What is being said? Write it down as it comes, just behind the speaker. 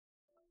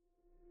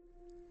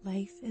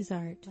Life is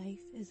art. Life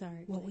is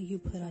art. What will you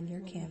put on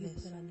your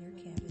canvas?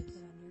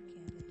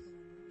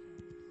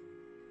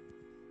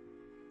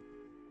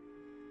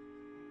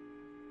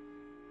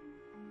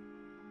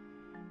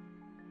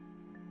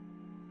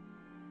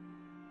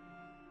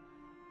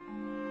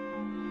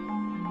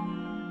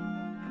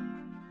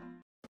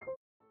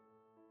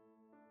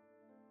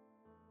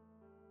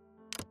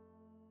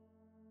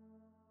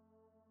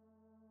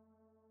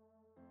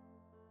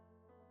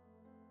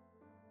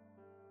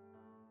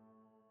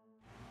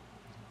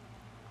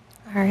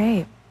 All right,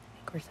 I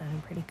think we're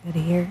sounding pretty good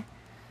here.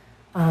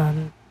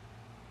 Um,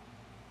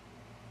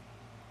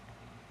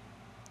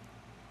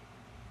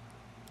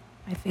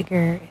 I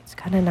figure it's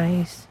kind of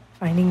nice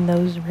finding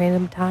those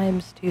random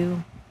times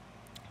to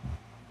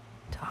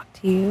talk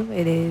to you.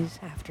 It is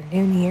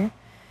afternoon here,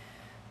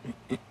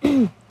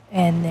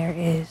 and there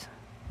is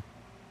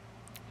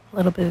a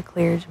little bit of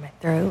clearage in my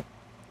throat.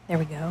 There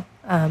we go.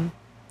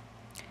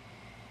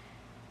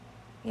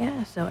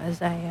 Yeah, so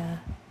as I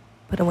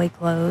put away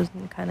clothes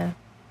and kind of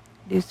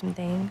do some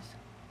things,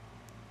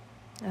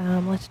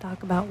 let's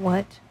talk about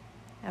what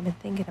I've been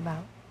thinking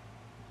about.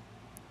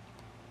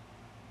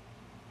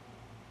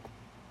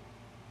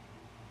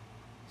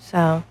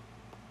 So,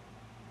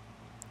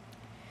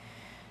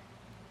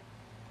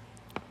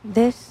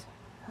 this,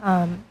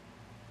 I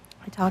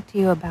talked to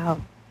you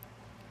about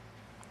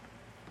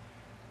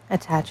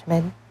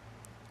attachment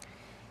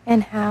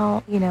and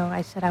how,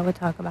 I said I would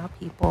talk about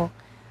people.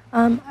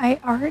 I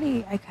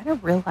kind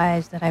of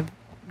realized that I've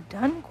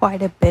done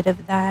quite a bit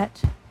of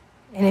that.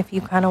 And if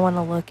you kind of want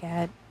to look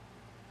at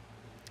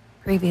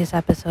previous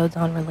episodes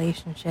on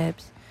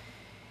relationships,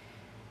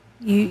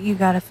 you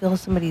got to feel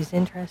somebody's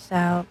interests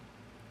out.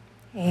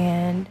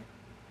 And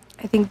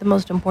I think the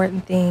most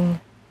important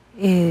thing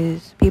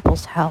is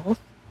people's health.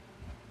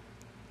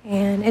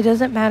 And it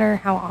doesn't matter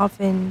how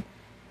often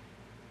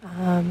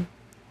um,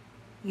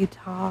 you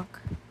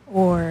talk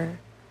or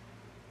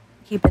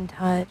keep in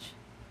touch.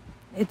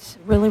 It's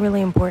really,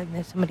 really important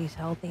that somebody's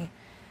healthy.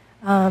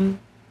 Um,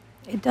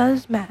 it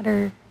does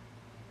matter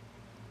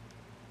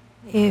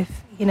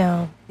if,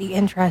 the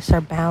interests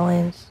are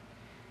balanced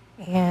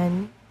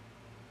and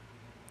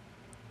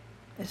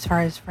as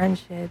far as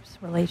friendships,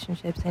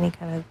 relationships, any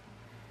kind of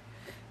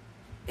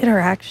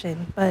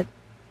interaction. But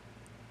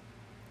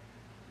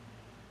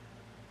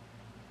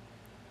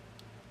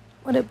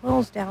what it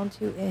boils down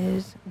to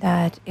is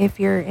that if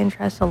your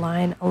interests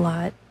align a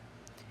lot,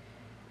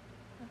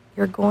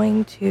 you're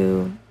going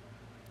to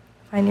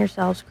find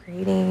yourselves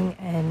creating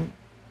and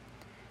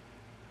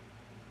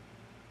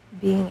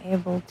being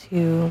able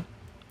to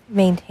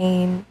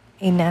maintain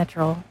a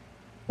natural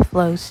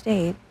flow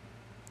state,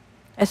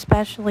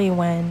 especially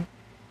when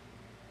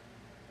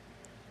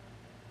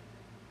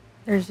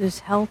there's this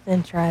health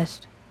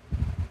interest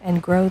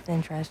and growth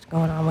interest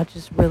going on, which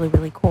is really,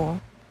 really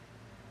cool.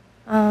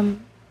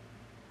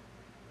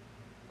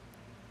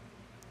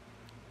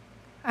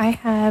 I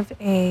have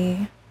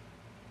a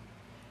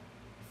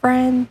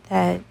friend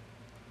that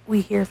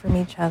we hear from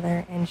each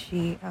other, and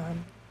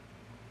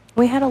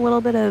we had a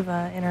little bit of,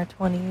 in our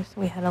 20s,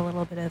 we had a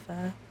little bit of,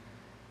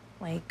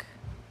 like,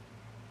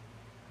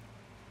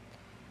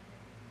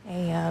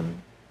 a,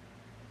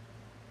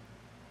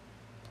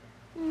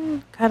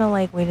 kind of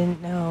like we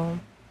didn't know,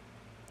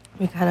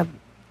 we kind of,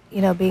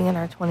 being in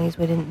our 20s,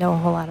 we didn't know a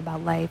whole lot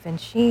about life, and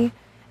she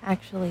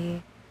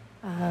actually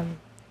um,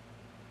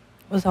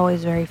 was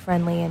always very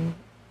friendly and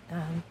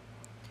um,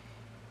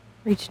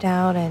 reached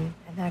out and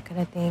that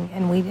kind of thing.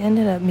 And we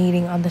ended up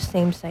meeting on the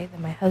same site that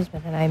my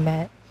husband and I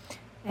met.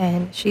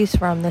 And she's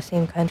from the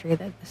same country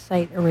that the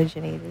site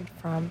originated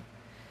from.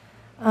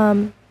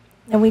 And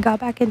we got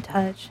back in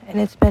touch, and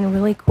it's been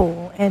really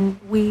cool. And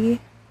we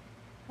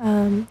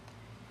um,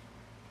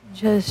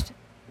 just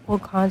will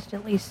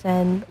constantly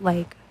send,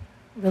 like,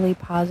 really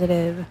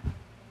positive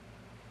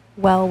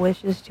well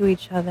wishes to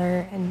each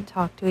other and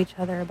talk to each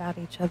other about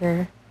each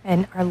other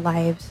and our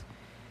lives.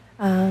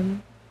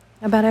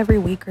 About every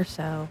week or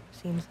so,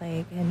 seems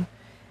like, and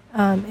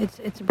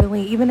it's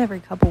really even every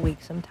couple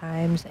weeks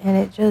sometimes, and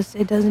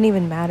it doesn't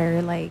even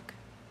matter like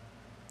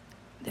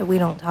that we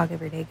don't talk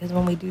every day, because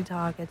when we do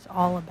talk, it's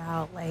all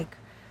about like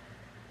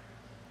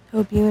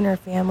hope you and your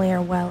family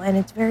are well, and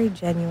it's very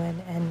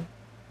genuine, and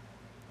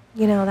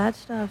that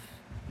stuff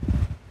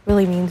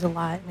really means a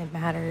lot and it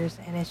matters,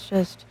 and it's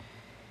just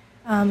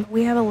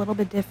we have a little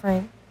bit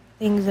different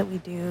things that we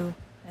do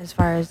as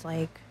far as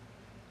like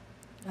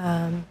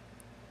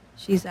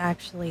she's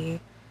actually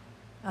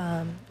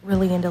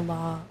really into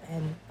law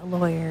and a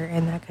lawyer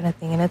and that kind of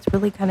thing. And it's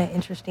really kind of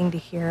interesting to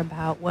hear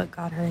about what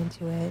got her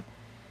into it.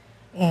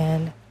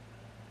 And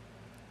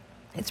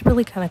it's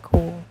really kind of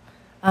cool.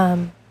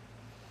 Um,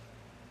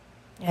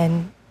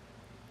 and,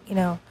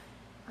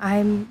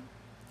 I'm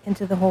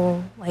into the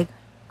whole like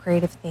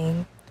creative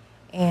thing.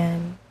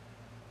 And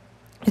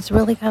it's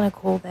really kind of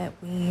cool that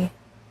we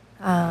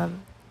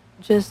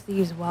just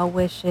these well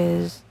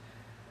wishes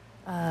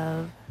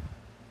of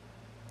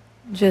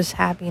just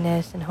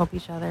happiness and hope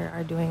each other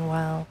are doing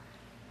well,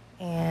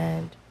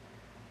 and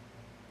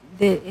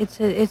it's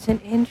an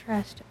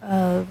interest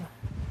of,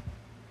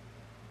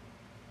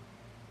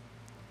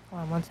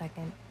 hold on one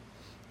second,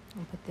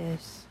 I'll put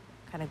this,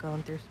 kind of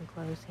going through some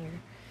clothes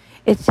here.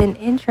 It's an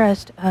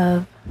interest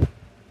of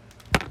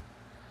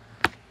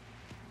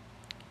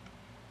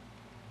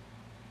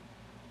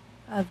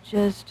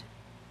just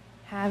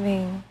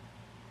having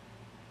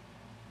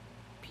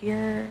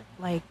pure,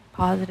 like,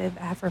 positive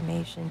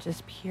affirmation,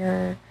 just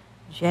pure,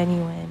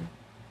 genuine,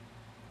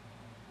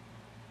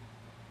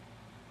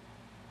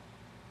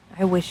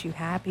 I wish you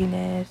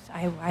happiness.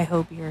 I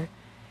hope you're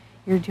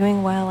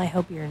doing well. I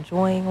hope you're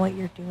enjoying what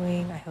you're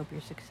doing. I hope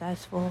you're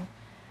successful.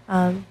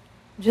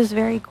 Just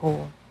very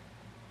cool.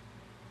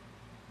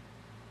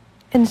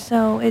 And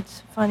so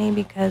it's funny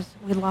because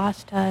we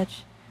lost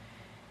touch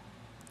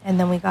and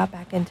then we got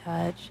back in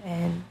touch,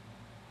 and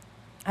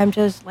I'm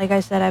just, like I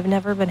said, I've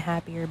never been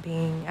happier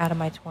being out of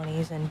my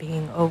 20s and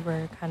being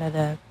over kind of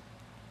the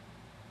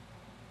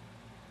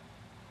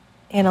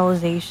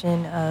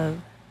analyzation of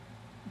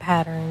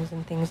patterns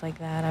and things like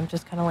that. I'm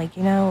just kind of like,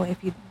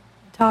 if you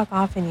talk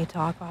often, you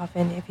talk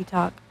often. If you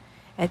talk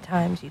at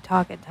times, you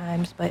talk at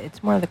times, but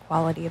it's more the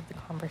quality of the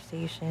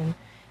conversation,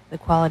 the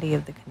quality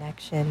of the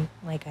connection,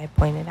 like I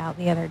pointed out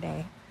the other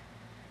day.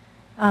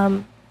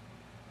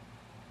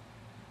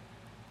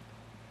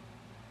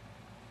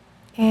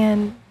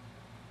 And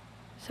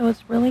so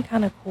it's really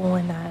kind of cool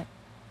in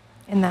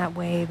that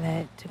way,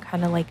 that to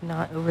kind of like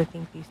not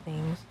overthink these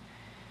things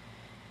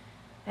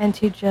and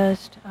to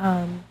just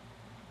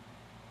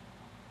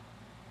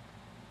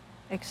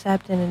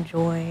accept and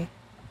enjoy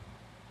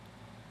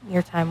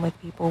your time with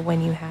people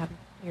when you have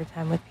your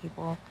time with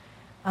people.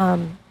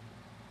 I'm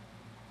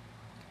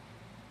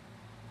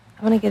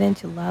going to get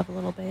into love a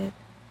little bit,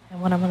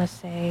 and what I'm going to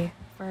say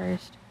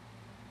first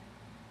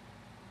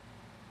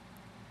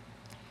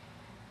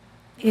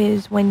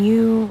is when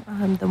you,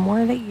 the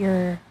more that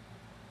you're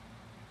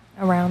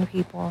around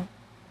people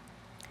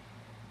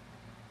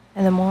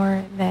and the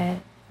more that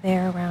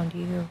they're around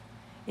you,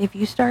 if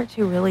you start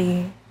to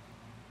really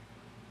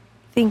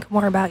think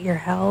more about your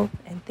health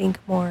and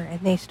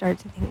they start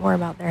to think more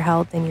about their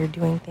health, and you're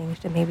doing things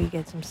to maybe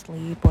get some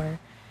sleep, or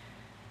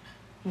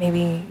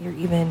maybe you're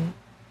even,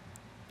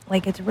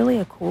 like, it's really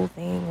a cool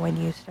thing when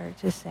you start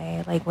to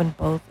say, like, when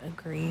both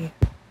agree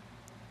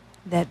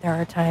that there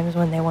are times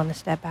when they want to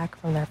step back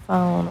from their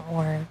phone,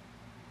 or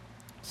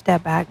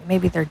step back,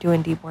 maybe they're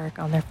doing deep work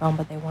on their phone,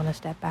 but they want to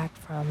step back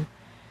from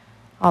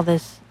all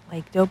this,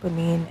 like,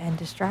 dopamine and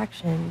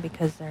distraction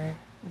because they're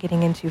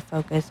getting into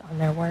focus on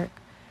their work.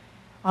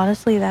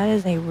 Honestly, that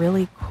is a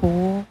really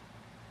cool,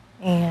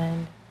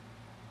 and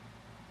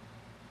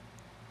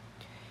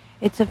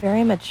it's a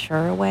very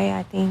mature way,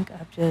 I think,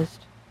 of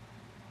just,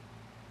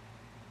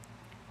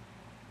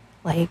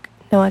 like,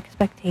 no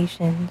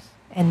expectations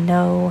and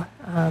no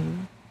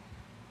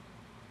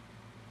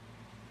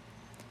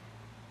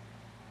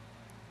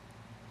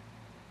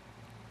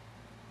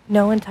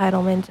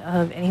entitlement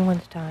of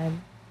anyone's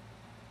time.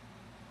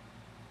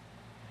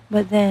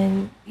 But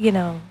then,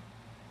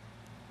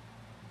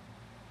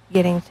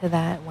 getting to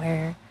that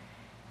where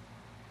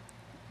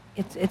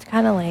it's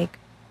kind of like,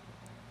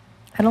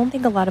 I don't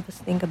think a lot of us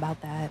think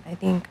about that. I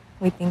think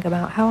we think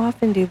about how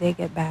often do they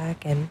get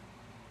back, and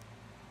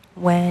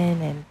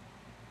when,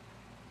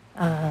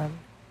 and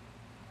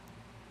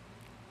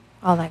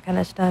all that kind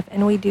of stuff.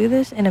 And we do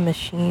this in a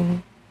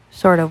machine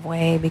sort of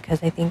way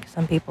because I think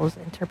some people's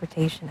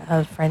interpretation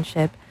of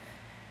friendship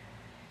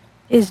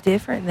is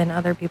different than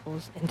other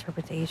people's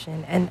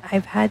interpretation. And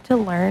I've had to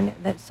learn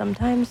that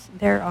sometimes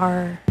there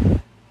are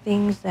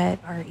things that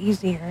are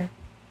easier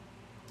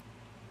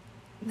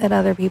that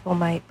other people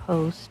might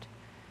post,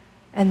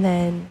 and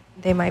then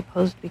they might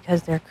post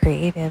because they're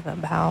creative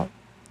about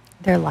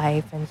their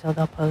life, and so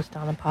they'll post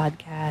on a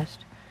podcast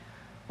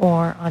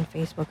or on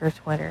Facebook or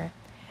Twitter.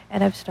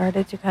 And I've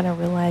started to kind of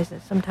realize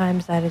that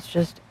sometimes that it's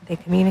just they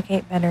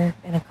communicate better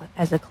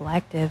as a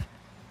collective,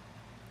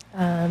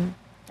 and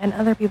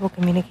other people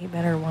communicate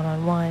better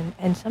one-on-one,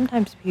 and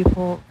sometimes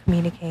people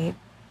communicate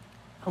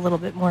a little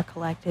bit more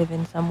collective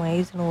in some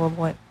ways, and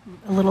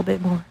a little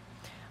bit more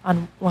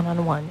on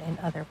one-on-one in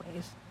other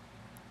ways.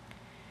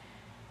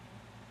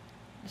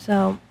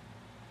 So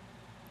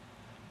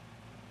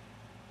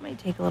I might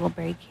take a little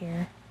break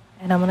here,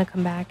 and I'm going to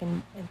come back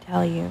and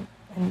tell you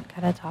and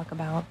kind of talk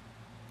about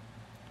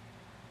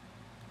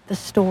the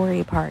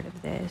story part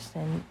of this,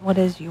 and what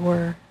is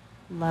your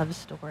love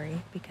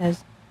story,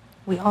 because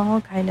we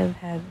all kind of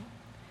have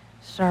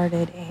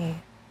started a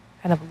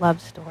kind of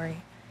love story.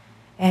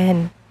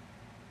 And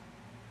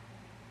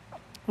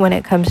when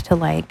it comes to,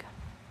 like,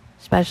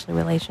 especially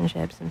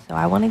relationships, and so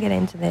I want to get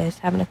into this,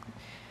 having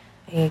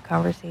a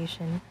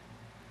conversation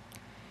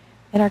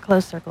in our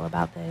close circle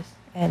about this,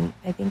 and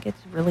I think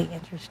it's really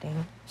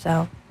interesting.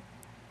 So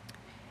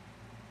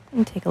I'm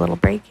going to take a little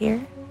break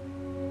here,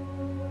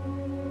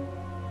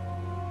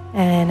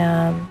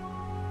 and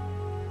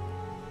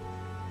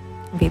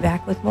be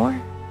back with more.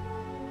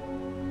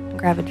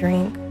 Grab a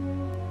drink,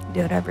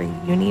 do whatever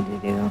you need to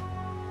do,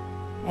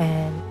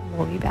 and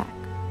we'll be back.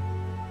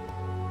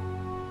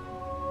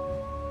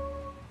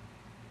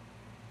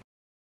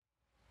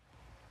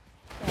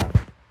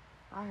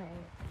 All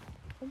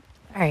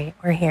right,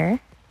 we're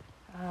here.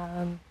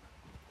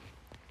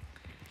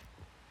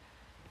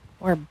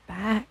 We're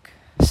back.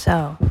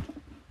 So,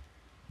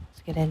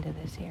 let's get into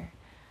this here.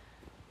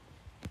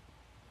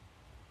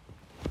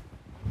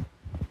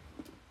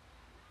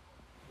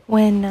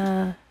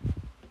 When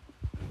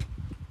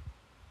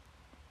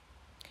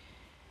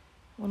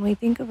we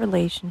think of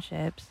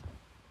relationships,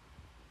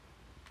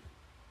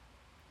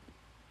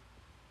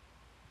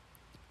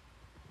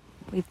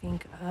 we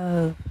think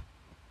of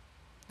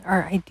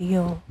our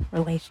ideal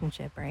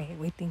relationship, right?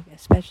 We think,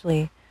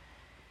 especially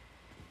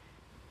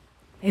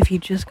if you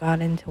just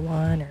got into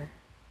one, or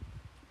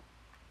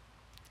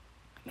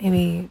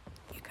maybe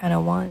you kind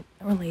of want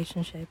a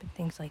relationship and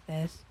things like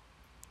this.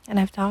 And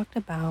I've talked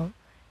about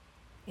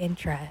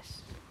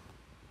interests.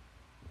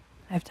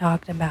 I've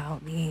talked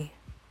about the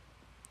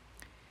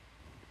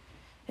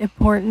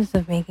importance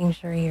of making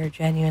sure you're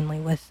genuinely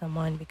with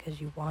someone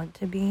because you want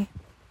to be.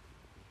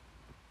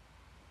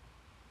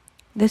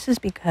 This is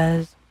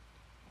because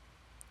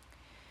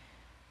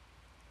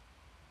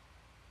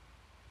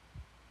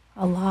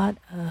a lot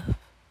of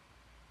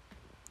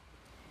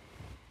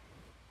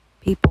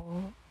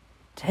people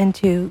tend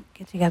to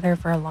get together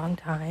for a long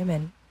time,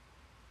 and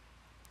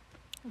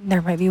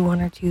there might be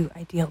one or two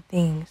ideal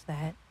things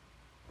that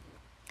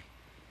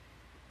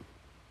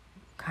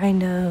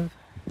kind of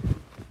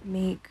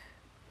make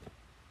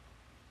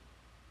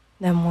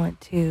them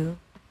want to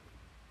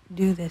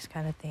do this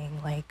kind of thing,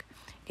 like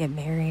get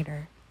married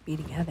or be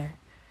together.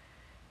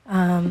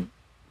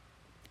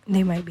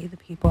 They might be the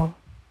people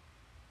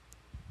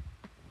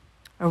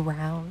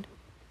around,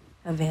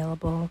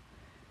 available,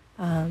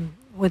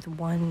 with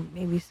one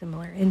maybe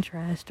similar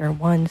interest or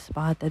one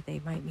spot that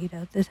they might meet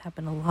up. This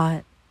happened a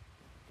lot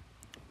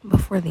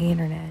before the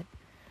internet.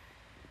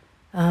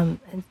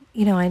 And,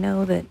 I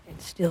know that it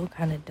still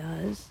kind of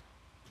does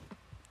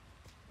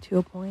to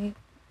a point.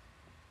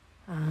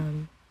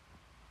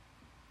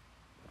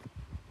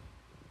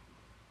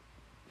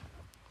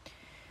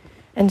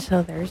 And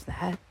so there's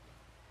that.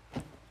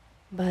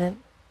 But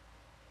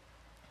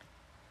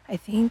I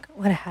think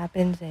what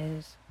happens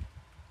is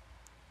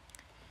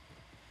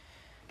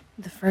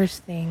the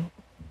first thing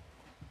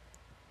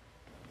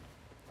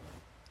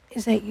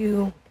is that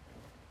you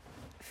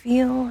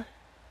feel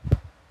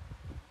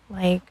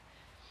like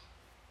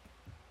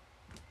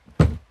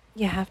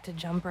you have to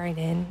jump right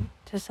in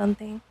to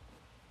something,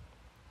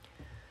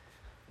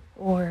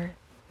 or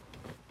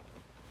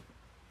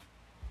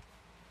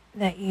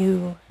that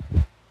you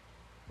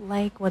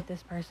like what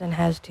this person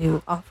has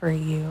to offer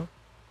you.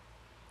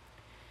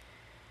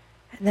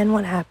 And then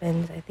what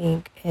happens, I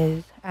think,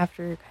 is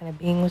after kind of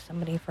being with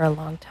somebody for a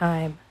long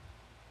time,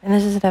 and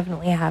this has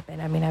definitely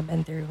happened. I mean, I've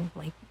been through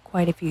like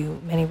quite a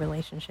few, many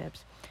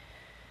relationships.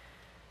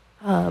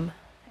 And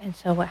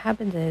so what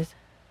happens is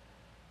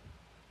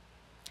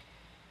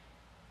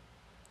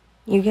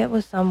you get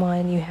with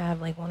someone, you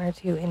have like one or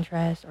two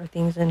interests or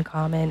things in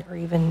common, or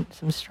even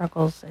some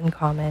struggles in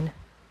common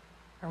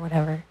or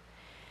whatever.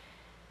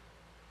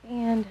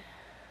 And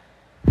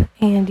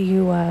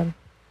you,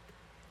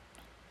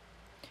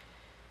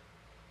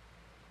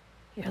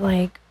 you're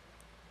like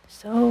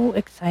so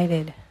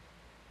excited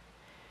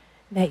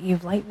that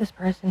you've liked this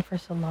person for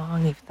so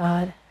long. You've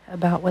thought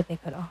about what they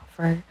could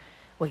offer,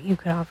 what you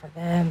could offer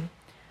them,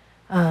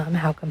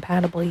 how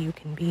compatible you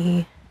can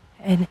be.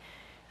 And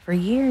for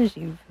years,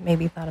 you've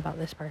maybe thought about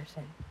this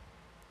person.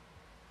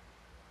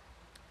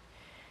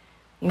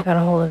 You got a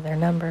hold of their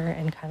number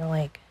and kind of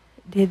like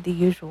did the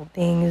usual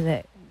things,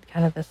 that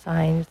kind of the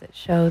signs that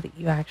show that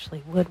you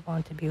actually would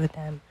want to be with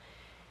them.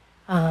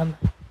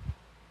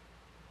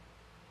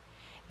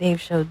 They've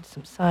showed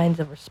some signs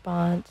of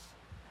response.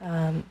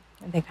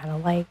 They kind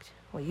of liked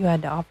what you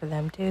had to offer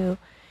them too.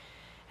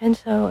 And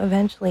so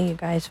eventually you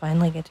guys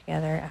finally get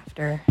together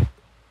after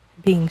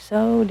being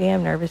so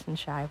damn nervous and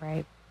shy,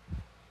 right?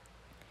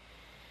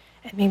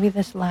 And maybe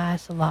this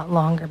lasts a lot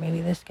longer.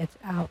 Maybe this gets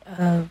out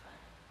of,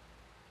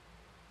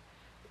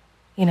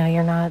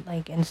 you're not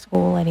like in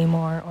school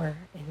anymore or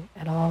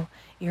at all.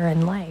 You're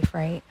in life,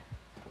 right?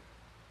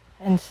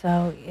 And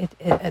so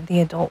the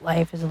adult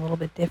life is a little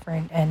bit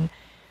different, and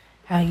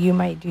how you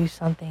might do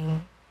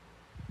something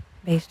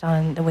based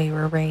on the way you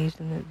were raised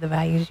and the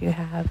values you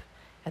have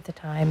at the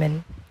time,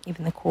 and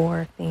even the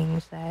core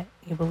things that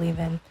you believe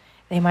in,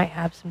 they might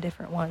have some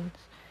different ones.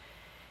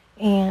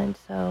 And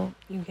so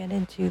you get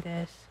into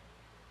this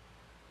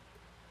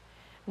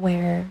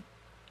where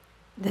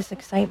this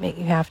excitement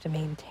you have to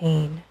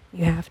maintain.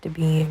 You have to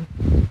be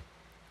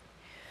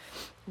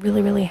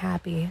really, really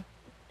happy.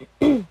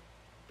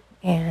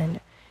 And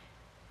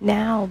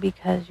now,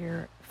 because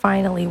you're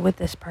finally with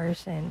this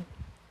person,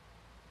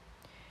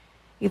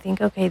 you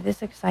think, okay,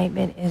 this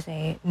excitement is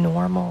a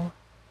normal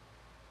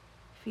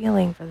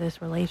feeling for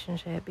this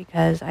relationship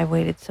because I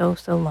waited so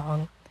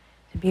long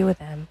to be with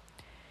them.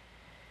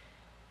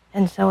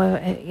 And so,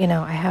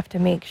 I have to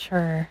make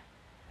sure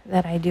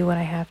that I do what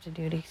I have to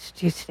do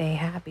to stay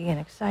happy and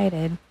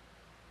excited.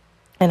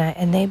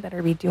 And they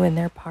better be doing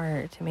their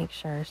part to make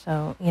sure.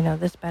 So,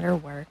 this better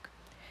work.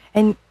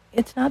 And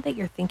it's not that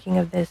you're thinking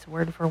of this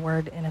word for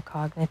word in a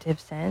cognitive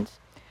sense.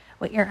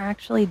 What you're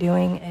actually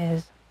doing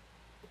is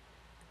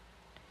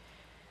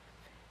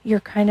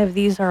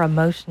these are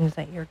emotions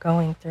that you're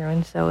going through.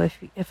 And so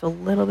if a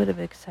little bit of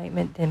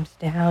excitement dims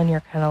down, you're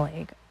kind of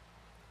like,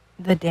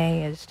 the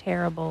day is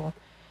terrible.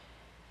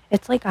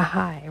 It's like a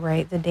high,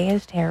 right? The day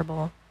is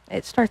terrible.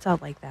 It starts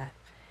out like that.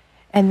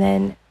 And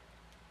then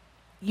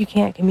you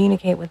can't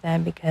communicate with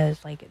them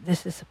because, like,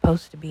 this is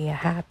supposed to be a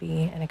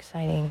happy and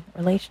exciting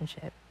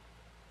relationship.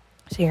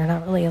 So you're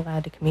not really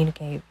allowed to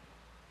communicate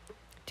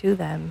to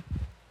them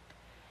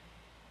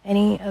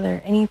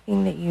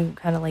anything that you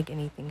kind of like,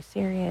 anything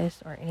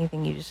serious or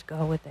anything, you just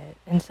go with it.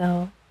 And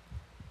so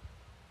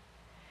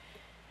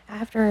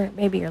after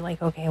maybe you're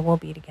like, okay, we'll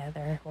be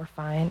together, we're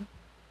fine.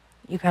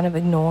 You kind of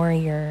ignore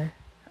your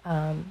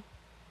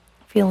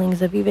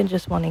feelings of even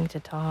just wanting to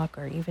talk,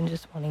 or even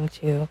just wanting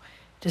to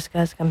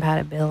discuss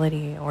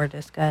compatibility, or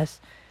discuss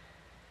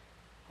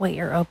what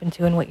you're open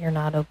to and what you're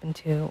not open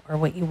to, or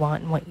what you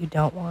want and what you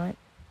don't want.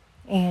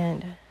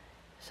 And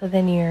so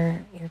then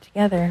you're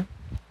together,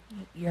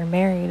 you're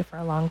married for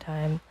a long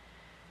time.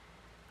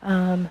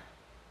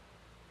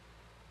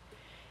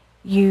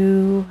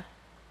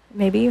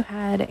 Maybe you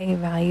had a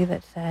value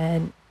that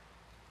said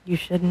you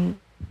shouldn't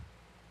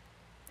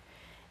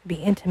be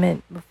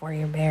intimate before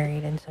you're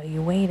married, and so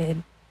you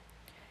waited.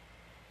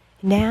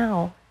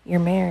 Now you're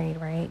married,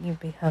 right? You've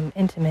become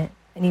intimate,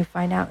 and you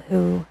find out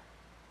who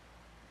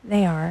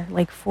they are,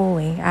 like,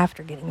 fully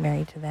after getting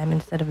married to them,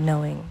 instead of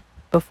knowing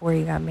before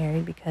you got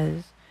married,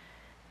 because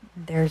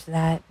there's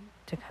that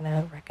to kind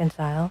of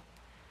reconcile.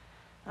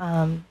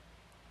 And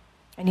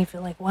you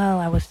feel like, well,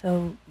 I was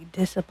so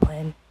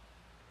disciplined,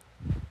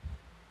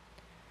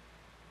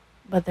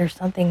 but there's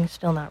something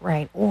still not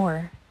right.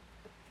 Or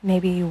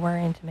maybe you were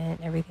intimate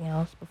and everything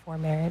else before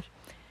marriage,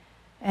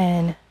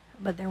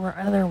 but there were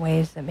other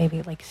ways that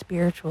maybe, like,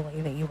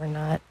 spiritually, that you were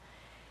not.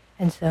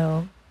 And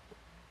so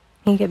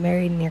you get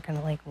married and you're kind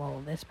of like,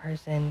 well, this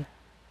person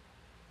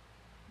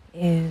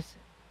is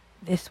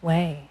this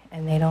way,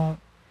 and they don't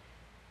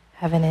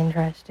have an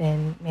interest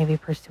in maybe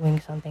pursuing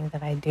something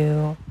that I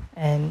do,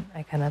 and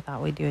I kind of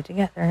thought we'd do it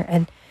together.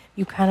 And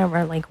you kind of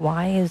are like,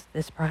 why is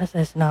this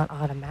process not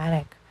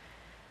automatic?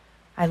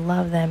 I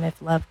love them.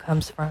 If love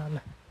comes from,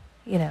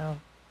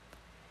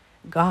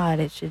 God,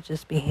 it should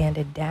just be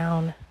handed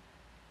down.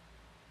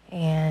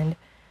 And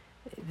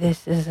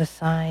this is a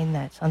sign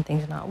that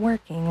something's not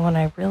working, when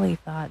I really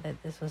thought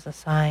that this was a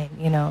sign,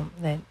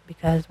 that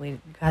because we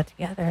got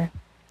together,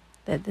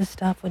 that this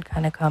stuff would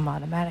kind of come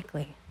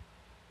automatically.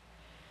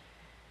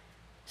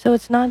 So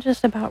it's not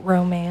just about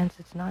romance.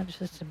 It's not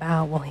just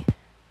about,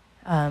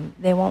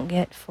 they won't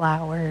get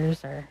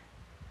flowers, or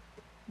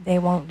they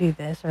won't do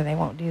this, or they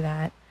won't do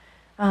that.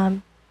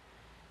 I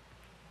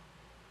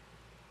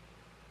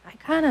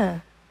kind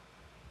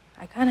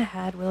of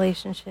had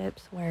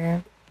relationships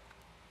where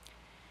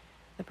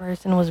the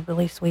person was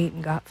really sweet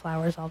and got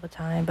flowers all the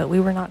time, but we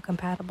were not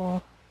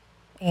compatible.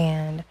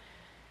 And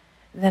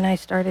then I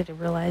started to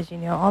realize,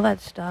 all that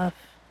stuff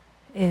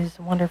is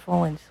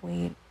wonderful and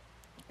sweet.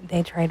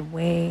 They tried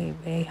way,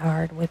 way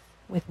hard with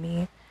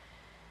me,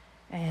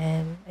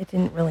 and it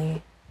didn't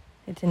really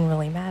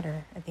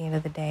matter. At the end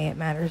of the day, it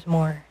matters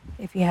more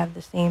if you have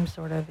the same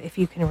sort of, if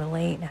you can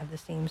relate and have the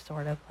same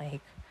sort of,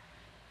 like,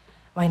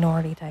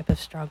 minority type of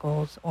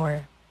struggles,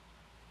 or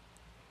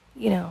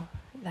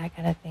that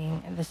kind of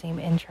thing, and the same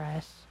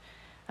interests.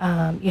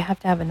 You have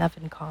to have enough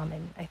in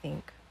common, I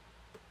think.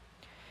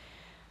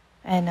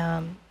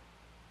 And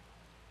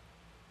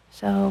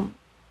so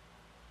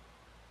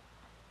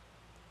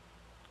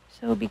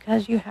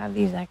because you have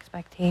these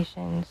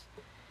expectations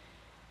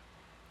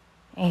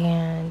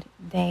and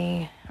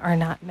they are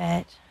not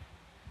met,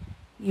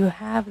 you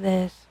have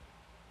this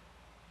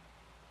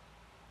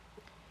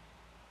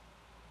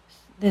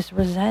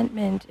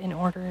resentment in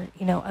order,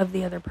 of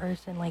the other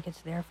person, like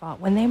it's their fault,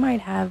 when they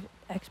might have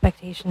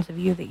expectations of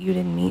you that you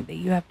didn't meet, that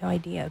you have no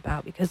idea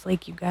about, because,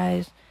 like, you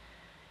guys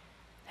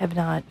have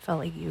not felt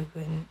like you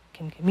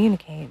can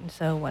communicate. And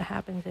so what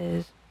happens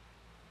is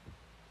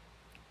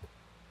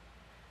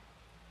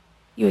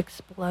you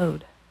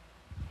explode,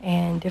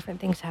 and different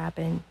things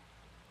happen,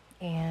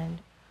 and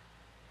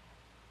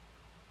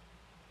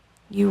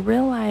you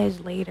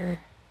realize later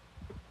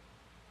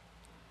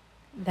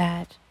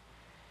that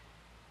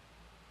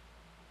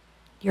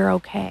you're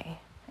okay,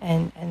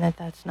 and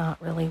that's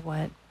not really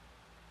what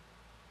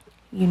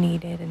you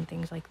needed, and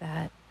things like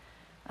that.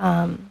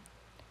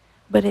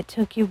 But it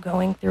took you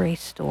going through a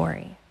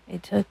story.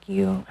 It took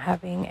you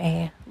having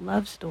a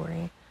love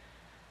story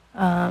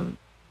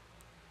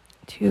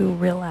to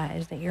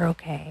realize that you're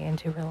okay, and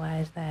to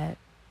realize that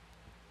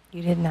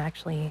you didn't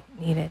actually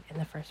need it in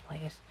the first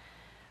place.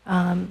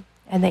 And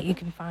that you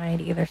can find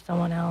either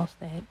someone else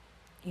that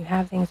you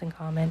have things in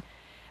common.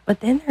 But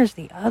then there's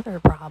the other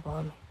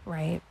problem,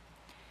 right?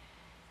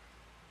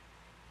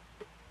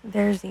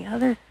 There's the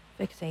other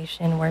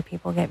fixation where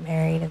people get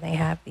married and they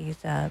have these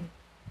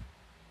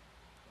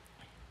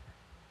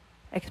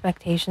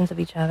expectations of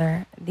each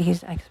other.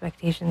 These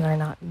expectations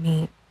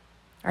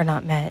are are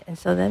not met. And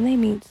so then they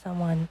meet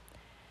someone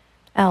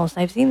else.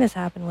 I've seen this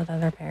happen with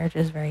other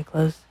marriages very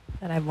close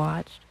that I've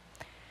watched,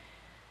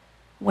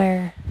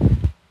 where,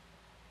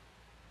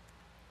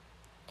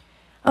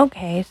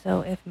 okay,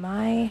 so if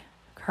my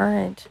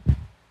current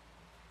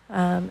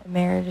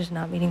marriage is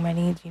not meeting my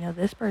needs,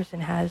 this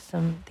person has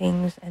some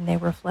things and they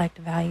reflect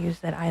values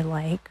that I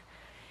like.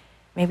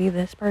 Maybe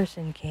this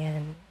person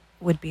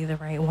would be the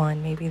right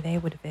one. Maybe they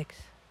would fix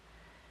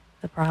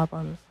the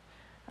problems.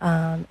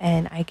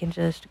 And I can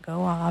just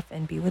go off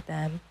and be with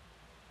them.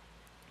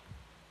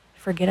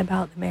 Forget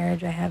about the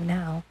marriage I have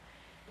now.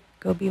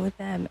 Go be with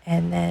them.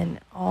 And then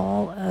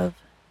all of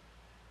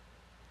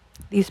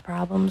these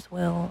problems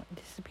will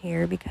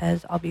disappear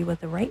because I'll be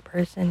with the right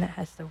person that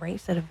has the right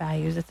set of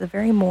values. It's a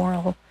very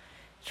moral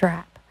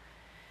trap.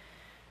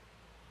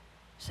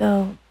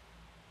 So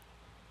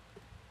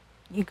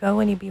you go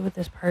and you be with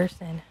this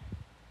person,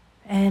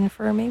 and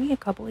for maybe a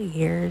couple of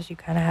years you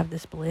kind of have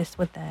this bliss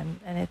with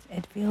them, and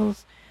it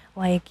feels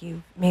like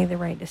you've made the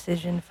right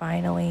decision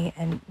finally,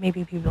 and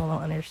maybe people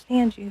don't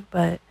understand you,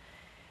 but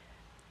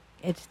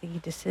it's the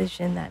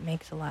decision that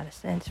makes a lot of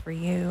sense for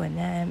you and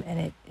them, and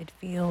it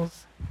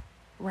feels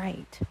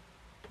right.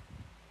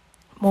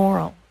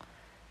 Moral,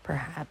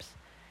 perhaps.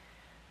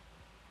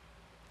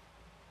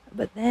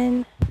 But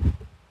then,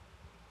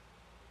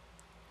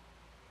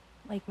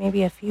 like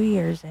maybe a few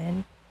years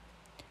in,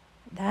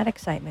 that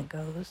excitement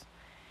goes,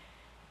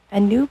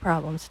 and new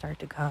problems start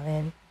to come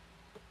in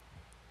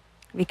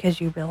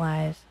because you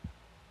realize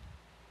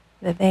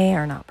that they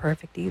are not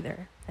perfect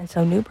either. And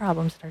so new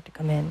problems start to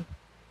come in.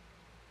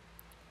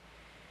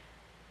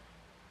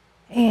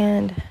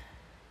 And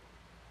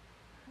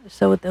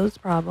so with those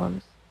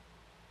problems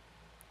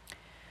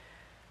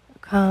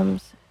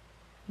comes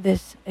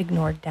this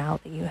ignored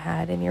doubt that you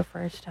had in your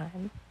first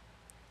time.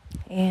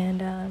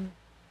 And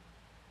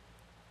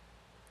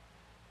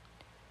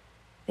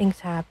things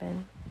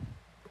happen.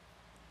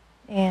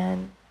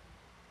 And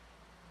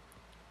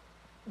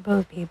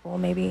both people,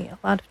 maybe a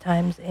lot of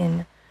times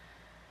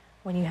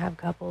when you have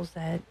couples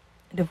that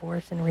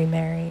divorce and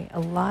remarry, a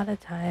lot of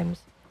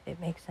times it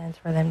makes sense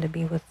for them to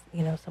be with,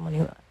 someone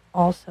who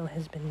also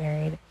has been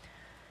married.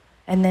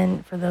 And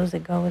then for those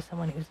that go with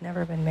someone who's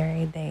never been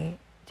married, they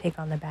take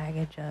on the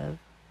baggage of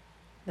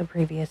the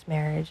previous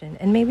marriage.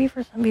 And maybe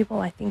for some people,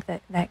 I think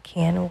that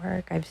can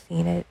work. I've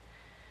seen it.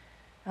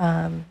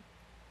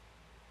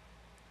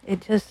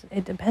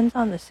 It depends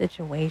on the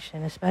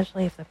situation,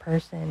 especially if the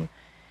person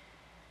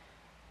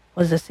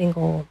was a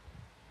single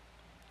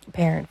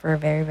parent for a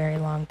very, very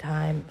long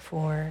time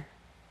for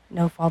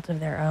no fault of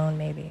their own,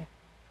 maybe.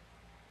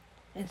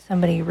 And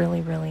somebody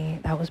really, really,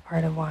 that was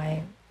part of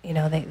why,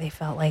 they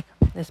felt like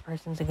this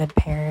person's a good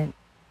parent,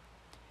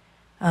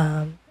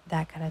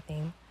 that kind of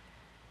thing.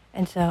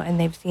 And so, and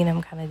they've seen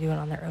them kind of do it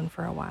on their own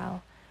for a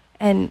while.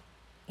 And,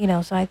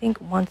 so I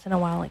think once in a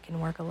while it can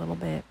work a little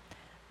bit,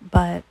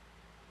 but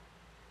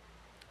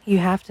you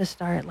have to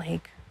start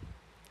like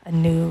a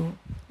new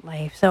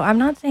life. So I'm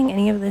not saying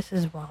any of this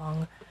is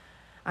wrong.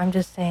 I'm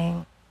just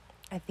saying,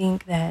 I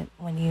think that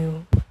when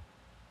you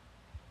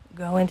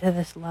go into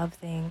this love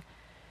thing,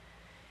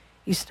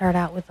 you start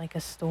out with like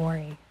a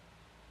story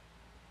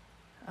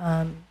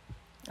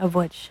of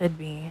what should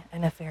be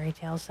in a fairy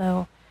tale.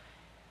 So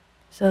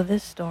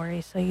this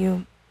story, so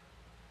you're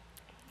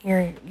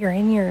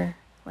in your,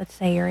 let's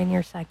say you're in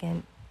your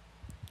second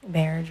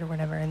marriage or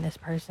whatever, and this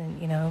person,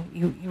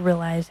 you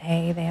realize,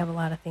 hey, they have a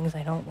lot of things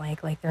I don't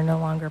like they're no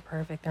longer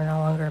perfect, they're no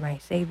longer my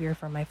savior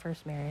from my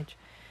first marriage.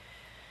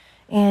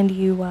 And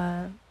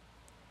you're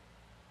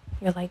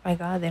like, my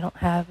God, they don't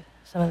have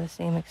some of the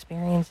same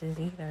experiences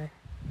either.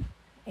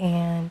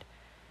 And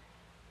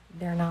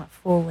they're not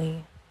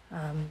fully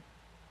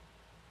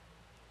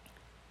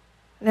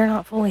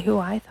who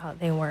I thought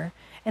they were.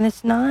 And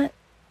it's not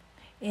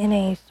in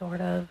a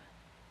sort of,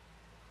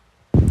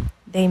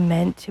 they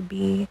meant to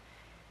be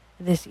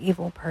this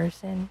evil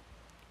person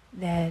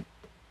that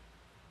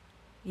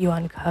you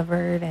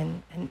uncovered,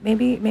 and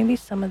maybe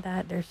some of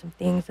that, there's some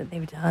things that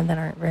they've done that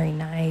aren't very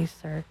nice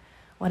or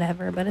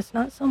whatever, but it's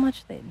not so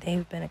much that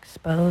they've been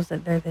exposed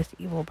that they're this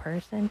evil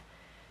person.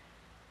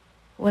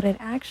 What it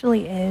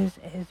actually is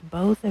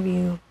both of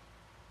you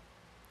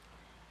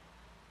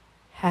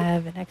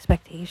have an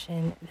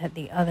expectation that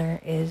the other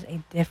is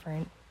a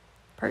different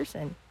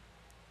person.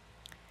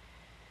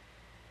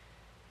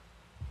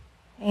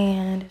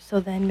 And so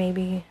then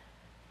maybe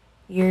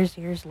years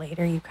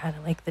later, you kind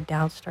of like the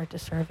doubts start to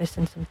surface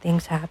and some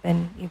things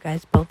happen. You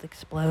guys both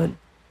explode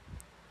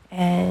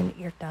and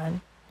you're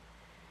done.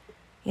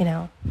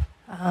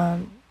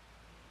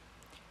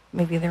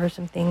 Maybe there were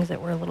some things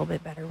that were a little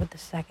bit better with the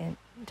second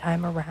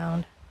time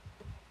around,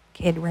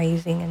 kid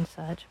raising and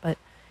such, but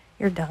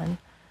you're done.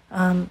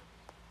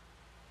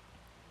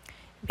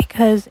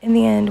 Because in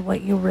the end,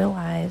 what you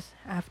realize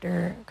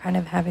after kind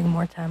of having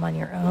more time on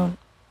your own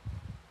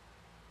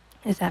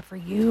is that for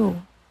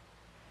you,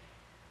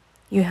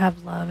 you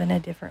have love in a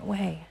different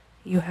way.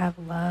 You have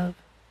love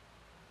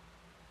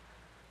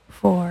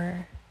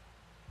for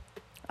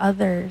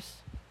others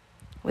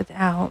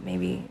without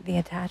maybe the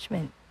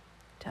attachment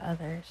to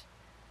others.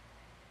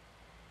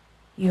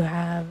 You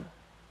have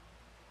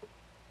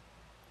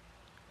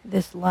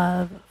this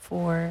love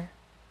for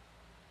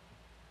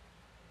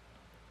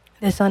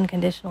this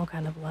unconditional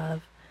kind of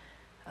love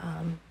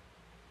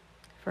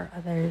for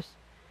others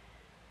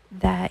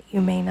that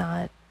you may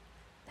not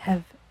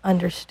have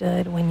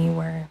understood when you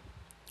were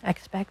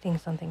expecting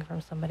something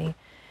from somebody.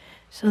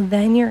 So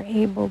then you're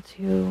able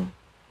to,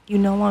 you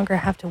no longer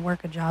have to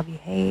work a job you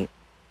hate,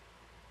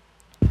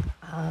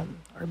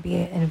 or be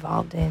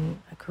involved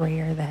in a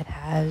career that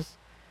has,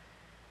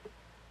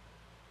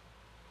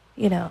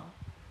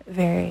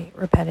 very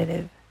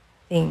repetitive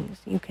things.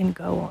 You can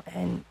go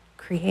and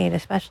create,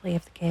 especially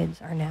if the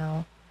kids are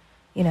now,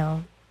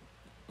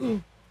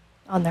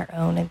 on their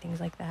own and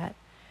things like that.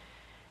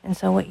 And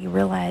so what you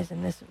realize,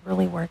 and this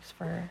really works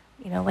for,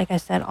 like I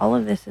said, all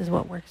of this is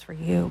what works for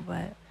you,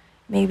 but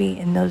maybe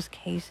in those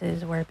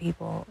cases where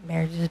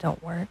marriages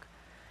don't work,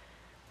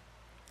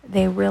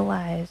 they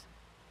realize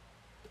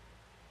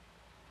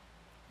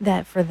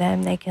that for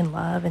them, they can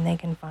love and they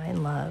can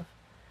find love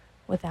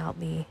without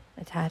the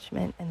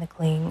attachment and the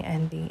cling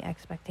and the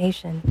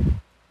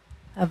expectation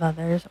of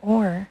others,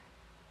 or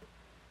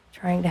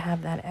trying to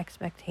have that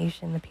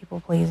expectation, the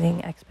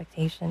people-pleasing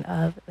expectation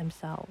of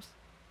themselves.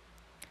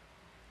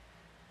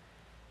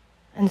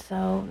 And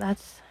so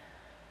that's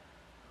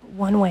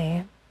one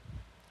way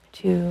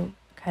to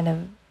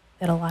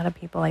that a lot of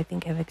people, I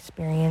think, have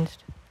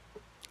experienced.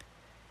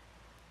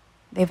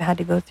 They've had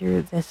to go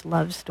through this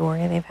love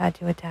story they've had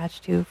to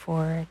attach to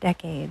for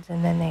decades,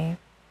 and then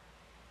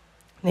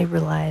they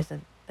realize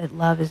that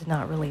love is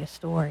not really a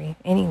story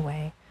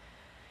anyway.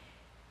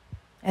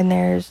 And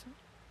there's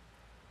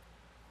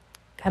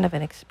kind of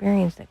an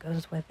experience that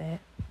goes with it.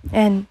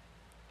 And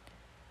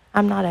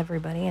I'm not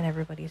everybody, and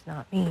everybody's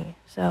not me.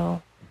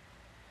 So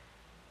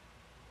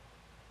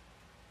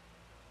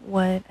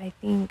what I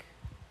think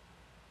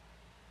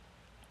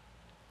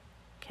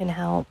can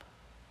help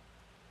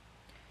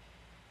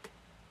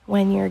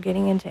when you're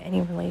getting into any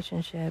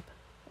relationship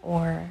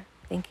or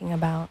thinking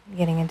about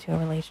getting into a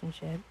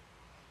relationship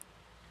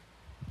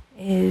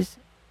is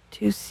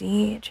to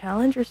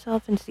challenge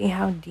yourself and see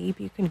how deep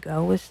you can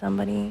go with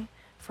somebody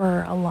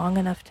for a long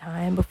enough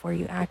time before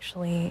you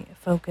actually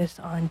focus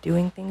on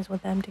doing things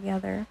with them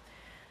together.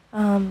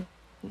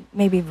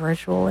 Maybe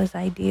virtual is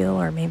ideal,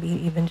 or maybe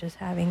even just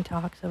having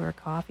talks over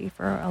coffee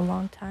for a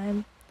long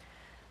time.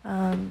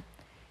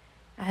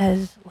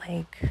 As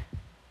like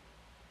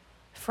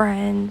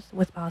friends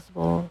with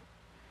possible,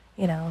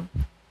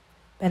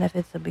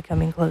 benefits of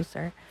becoming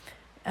closer.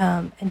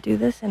 And do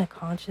this in a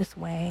conscious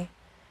way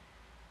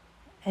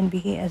and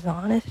be as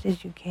honest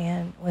as you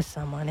can with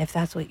someone if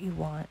that's what you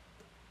want.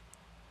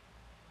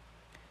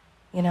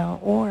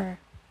 Or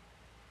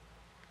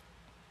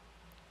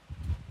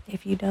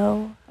if you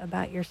know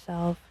about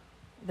yourself,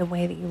 the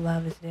way that you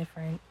love is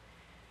different,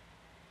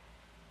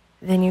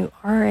 then you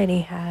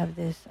already have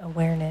this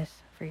awareness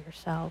for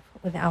yourself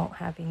without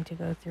having to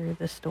go through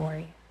the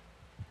story.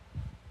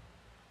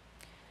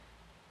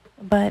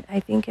 But I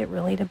think it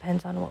really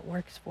depends on what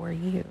works for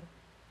you.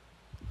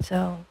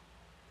 So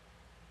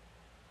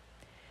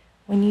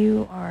when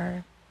you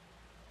are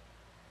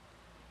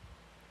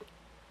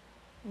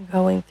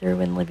going through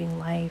and living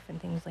life and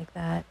things like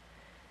that,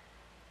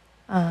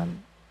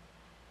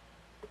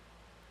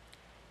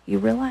 you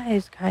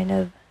realize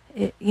the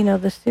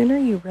sooner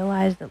you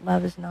realize that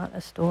love is not a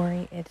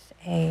story, it's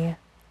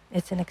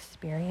an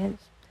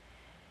experience,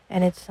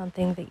 and it's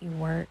something that you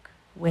work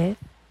with.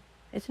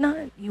 It's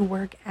not you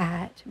work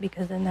at,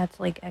 because then that's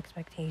like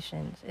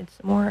expectations.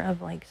 It's more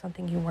of like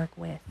something you work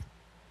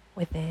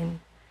within.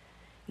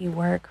 You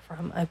work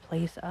from a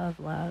place of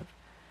love.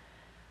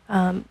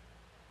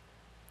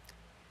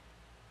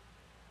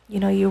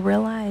 You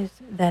realize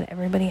that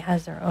everybody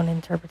has their own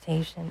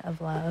interpretation of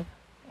love,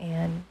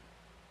 and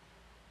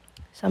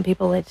some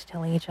people it's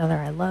telling each other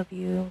I love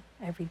you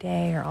every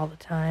day or all the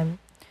time.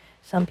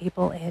 Some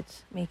people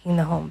it's making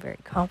the home very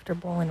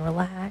comfortable and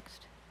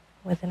relaxed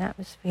with an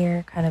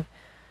atmosphere,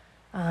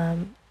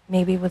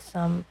 maybe with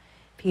some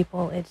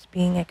people it's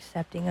being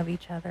accepting of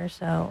each other,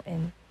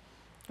 and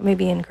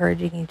maybe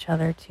encouraging each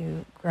other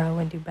to grow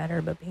and do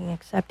better, but being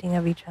accepting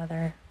of each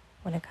other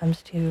when it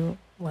comes to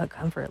what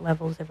comfort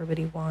levels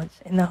everybody wants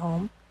in the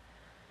home.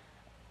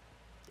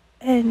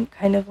 And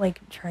kind of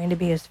like trying to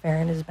be as fair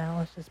and as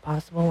balanced as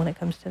possible when it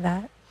comes to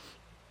that.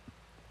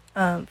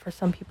 For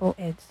some people,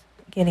 it's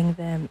getting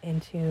them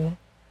into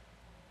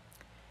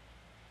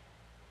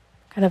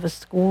kind of a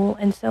school.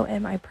 And so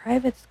at my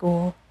private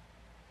school,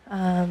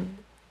 that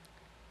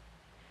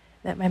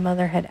my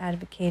mother had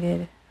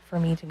advocated for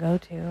me to go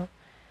to,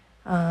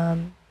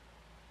 and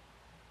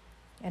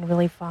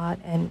really fought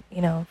and,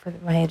 for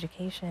my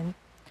education,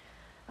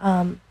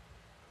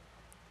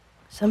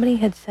 somebody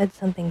had said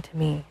something to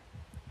me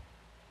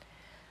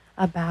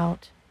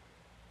about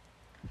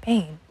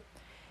pain.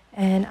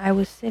 And I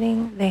was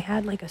sitting, they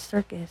had like a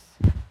circus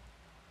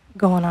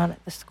going on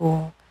at the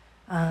school.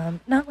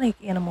 Not like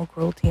animal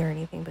cruelty or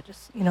anything, but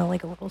just,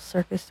 like a little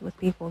circus with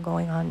people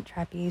going on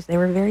trapeze. They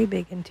were very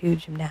big into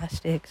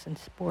gymnastics and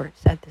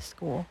sports at this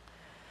school.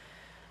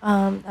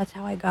 That's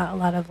how I got a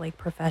lot of like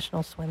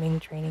professional swimming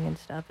training and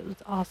stuff. It was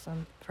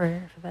awesome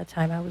for that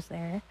time I was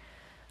there.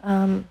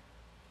 Um,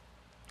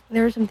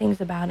 there are some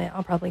things about it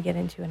I'll probably get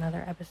into in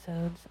other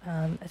episodes,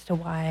 as to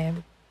why,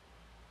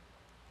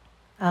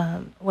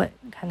 what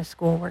kind of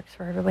school works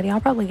for everybody.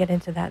 I'll probably get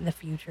into that in the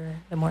future,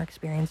 the more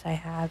experience I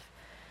have.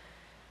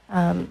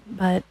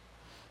 But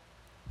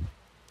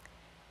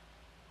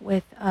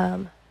with,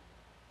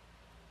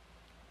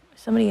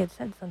 somebody had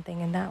said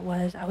something, and that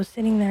was, I was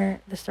sitting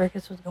there, the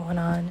circus was going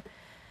on.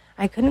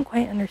 I couldn't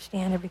quite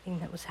understand everything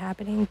that was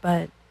happening,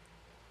 but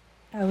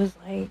I was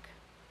like,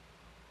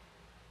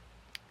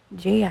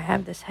 gee, I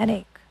have this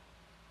headache.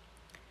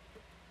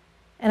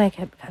 And I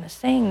kept kind of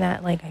saying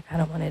that, like I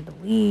kind of wanted to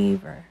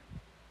leave, or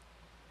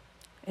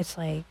it's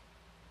like,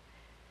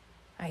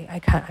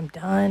 I'm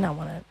done. I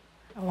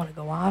want to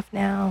go off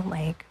now.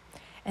 Like,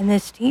 and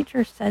this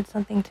teacher said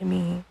something to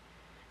me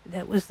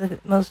that was the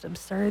most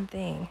absurd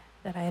thing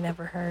that I had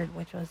ever heard,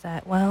 which was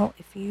that, well,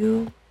 if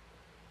you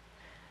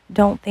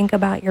don't think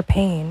about your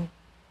pain,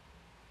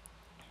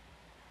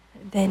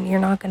 then you're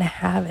not going to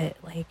have it.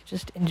 Like,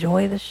 just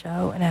enjoy the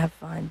show and have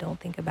fun.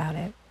 Don't think about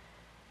it.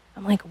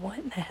 I'm like, what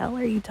in the hell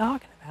are you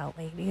talking about,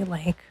 lady?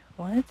 Like,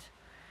 what?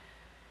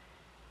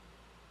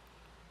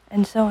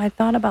 And so I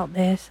thought about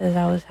this as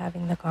I was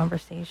having the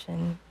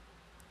conversation,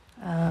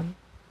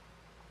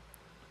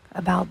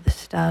 about the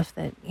stuff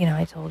that,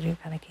 I told you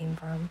kind of came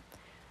from,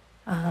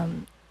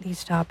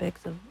 these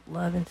topics of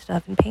love and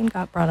stuff, and pain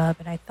got brought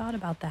up, and I thought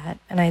about that,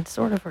 and I had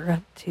sort of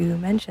forgot to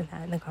mention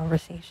that in the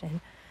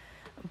conversation.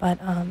 But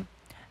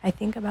I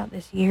think about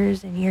this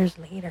years and years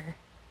later,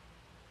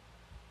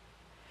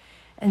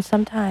 and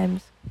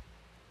sometimes,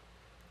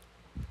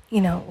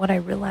 what I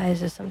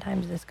realize is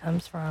sometimes this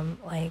comes from,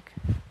 like,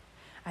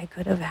 I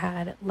could have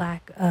had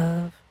lack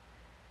of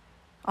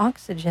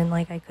oxygen,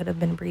 like I could have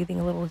been breathing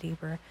a little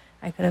deeper.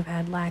 I could have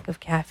had lack of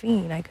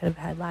caffeine. I could have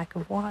had lack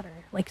of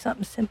water, like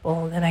something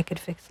simple that I could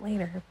fix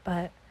later.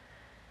 But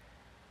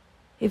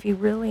if you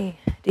really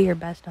do your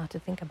best not to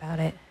think about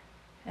it,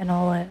 and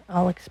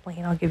I'll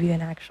explain, I'll give you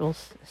an actual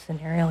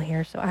scenario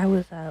here. So I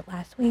was,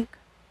 last week,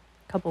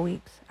 couple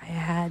weeks,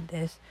 I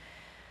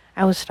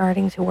was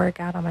starting to work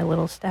out on my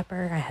little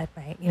stepper. I had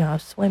I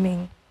was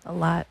swimming a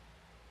lot.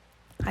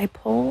 I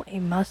pull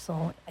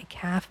a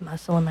calf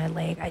muscle in my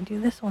leg. I do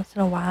this once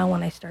in a while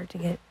when I start to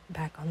get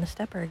back on the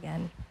stepper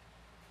again.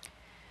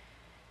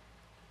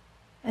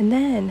 And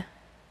then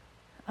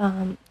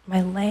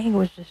my leg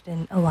was just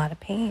in a lot of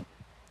pain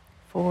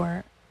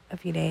for a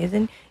few days.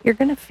 And you're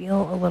going to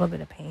feel a little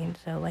bit of pain.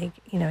 So, like,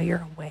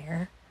 you're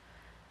aware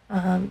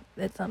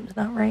that something's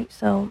not right.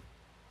 So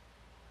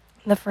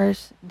the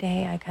first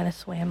day I kind of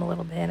swam a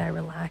little bit. I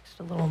relaxed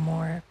a little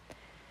more.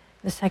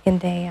 The second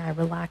day, I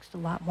relaxed a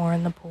lot more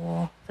in the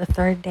pool. The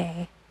third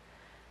day,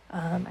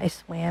 I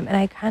swam, and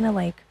I kind of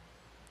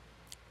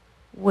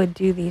would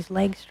do these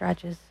leg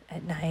stretches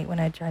at night when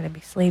I'd try to be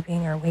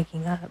sleeping or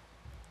waking up,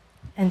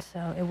 and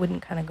so it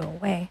wouldn't kind of go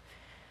away.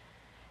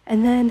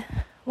 And then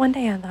one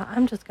day I thought,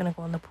 I'm just going to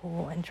go in the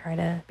pool and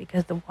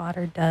because the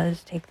water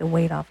does take the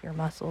weight off your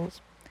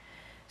muscles.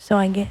 So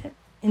I get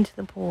into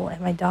the pool,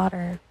 and my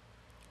daughter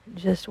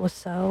just was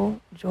so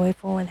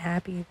joyful and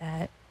happy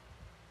that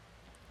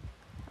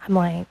I'm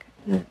like,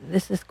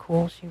 this is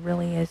cool. She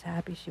really is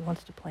happy. She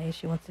wants to play.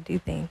 She wants to do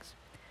things.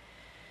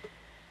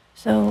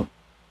 So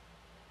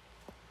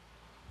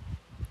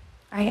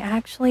I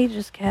actually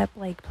just kept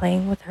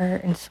playing with her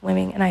and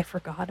swimming, and I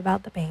forgot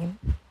about the pain.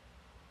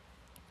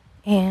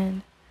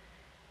 And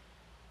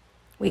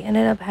we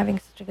ended up having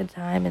such a good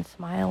time and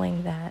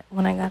smiling that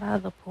when I got out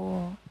of the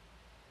pool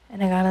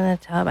and I got in the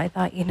tub, I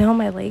thought,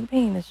 my leg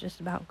pain is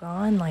just about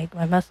gone. Like,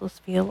 my muscles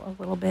feel a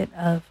little bit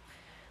of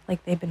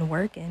like they've been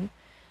working.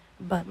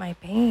 But my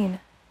pain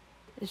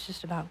is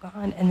just about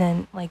gone. And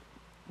then,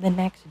 the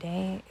next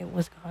day, it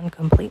was gone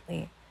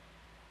completely.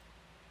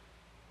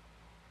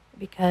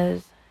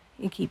 Because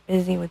you keep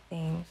busy with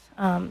things.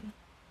 And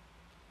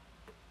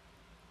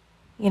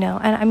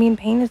I mean,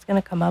 pain is going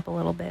to come up a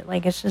little bit.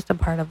 Like, it's just a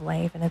part of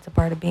life, and it's a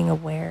part of being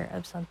aware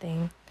of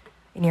something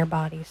in your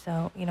body.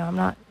 So, I'm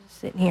not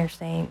sitting here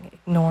saying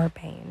ignore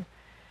pain.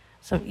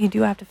 So you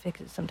do have to fix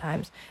it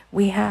sometimes.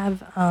 We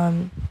have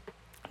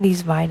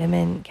these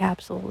vitamin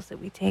capsules that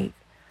we take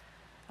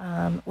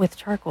with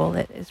charcoal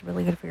that is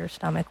really good for your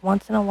stomach.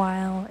 Once in a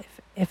while,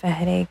 if a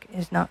headache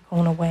is not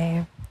going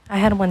away. I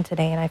had one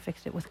today and I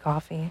fixed it with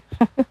coffee,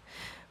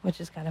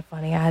 which is kind of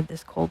funny. I had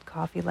this cold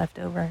coffee left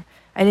over.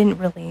 I didn't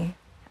really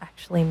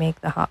actually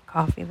make the hot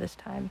coffee this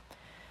time,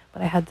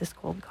 but I had this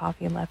cold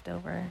coffee left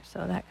over,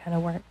 so that kind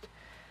of worked.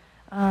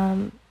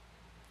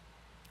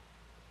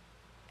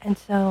 And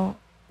so,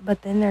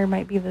 but then there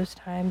might be those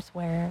times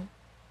where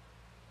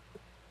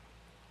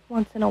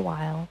once in a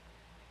while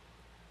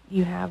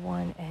you have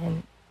one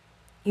and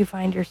you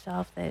find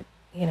yourself that,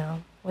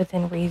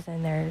 within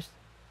reason there's,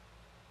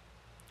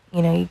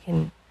 you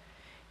can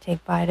take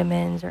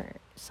vitamins or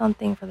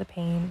something for the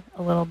pain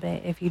a little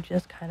bit if you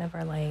just kind of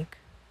are like,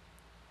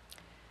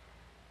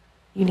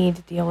 you need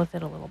to deal with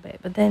it a little bit.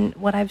 But then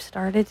what I've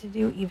started to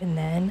do even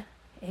then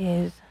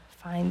is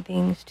find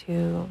things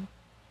to,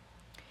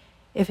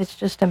 if it's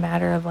just a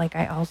matter of like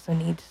I also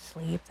need to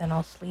sleep, then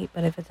I'll sleep.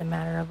 But if it's a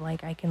matter of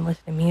like I can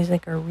listen to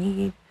music or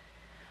read,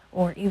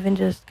 or even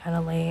just kind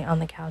of lay on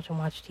the couch and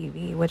watch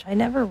TV, which I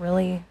never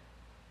really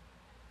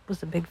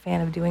was a big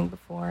fan of doing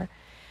before.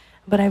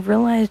 But I've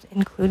realized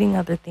including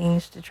other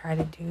things to try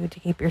to do to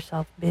keep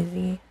yourself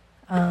busy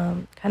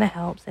kind of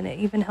helps. And it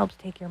even helps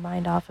take your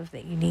mind off of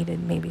that you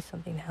needed maybe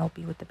something to help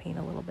you with the pain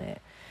a little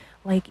bit.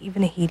 Like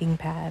even a heating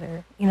pad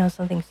or,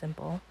 something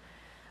simple.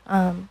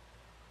 Um,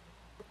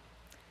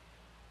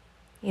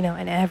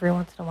 and every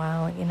once in a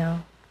while,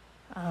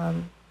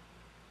 um,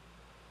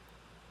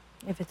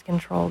 if it's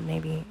controlled,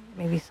 maybe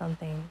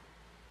something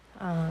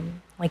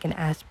like an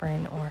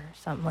aspirin or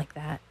something like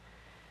that.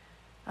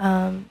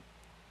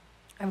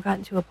 I've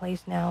gotten to a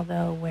place now,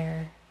 though,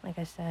 where, like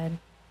I said,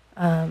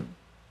 I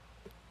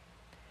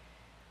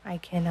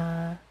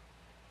can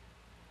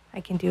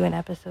do an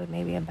episode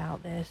maybe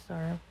about this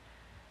or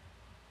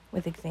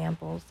with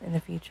examples in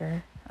the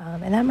future.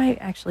 And that might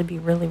actually be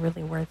really,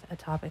 really worth a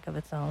topic of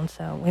its own.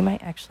 So we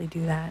might actually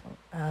do that.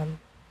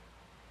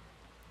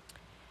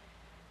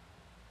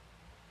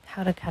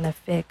 How to kind of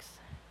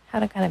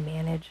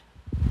manage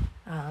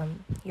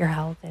your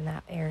health in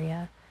that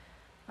area.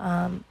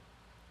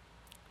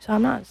 So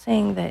I'm not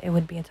saying that it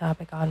would be a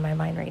topic on my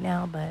mind right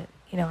now, but,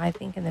 I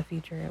think in the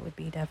future it would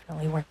be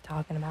definitely worth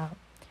talking about.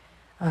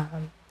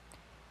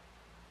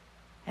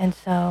 And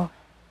so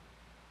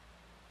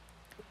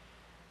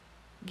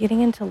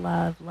getting into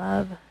love,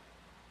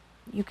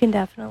 you can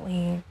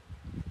definitely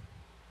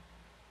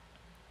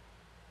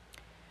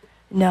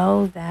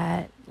know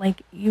that,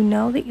 that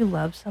you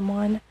love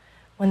someone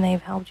when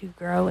they've helped you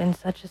grow in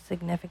such a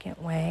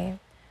significant way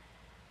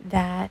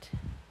that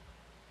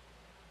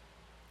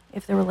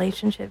if the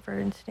relationship, for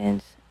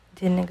instance,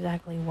 didn't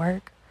exactly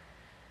work,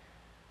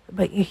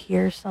 but you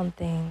hear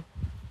something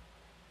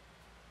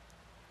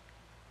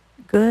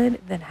good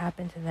that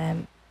happened to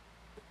them,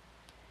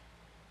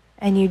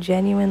 and you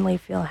genuinely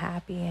feel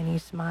happy and you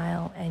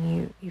smile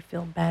and you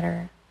feel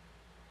better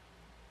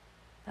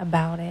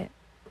about it,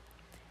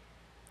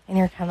 and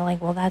you're kind of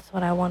like, well, that's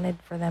what I wanted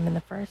for them in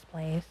the first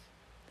place.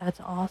 That's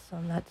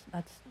awesome.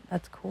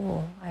 That's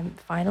cool.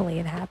 Finally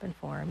it happened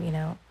for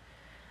them.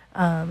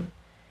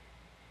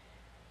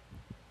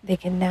 They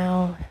can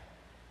now,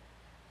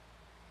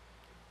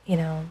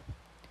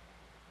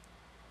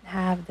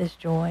 have this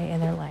joy in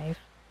their life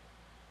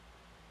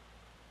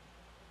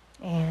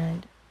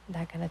and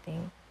that kind of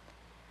thing.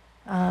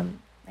 And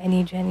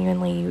you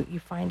genuinely, you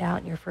find out,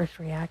 and your first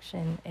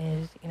reaction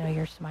is,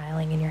 you're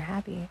smiling and you're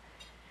happy.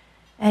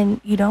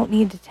 And you don't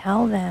need to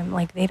tell them,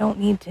 they don't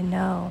need to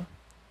know.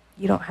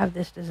 You don't have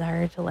this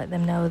desire to let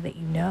them know that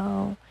you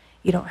know.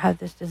 You don't have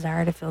this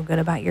desire to feel good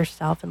about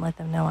yourself and let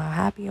them know how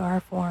happy you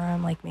are for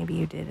them, like maybe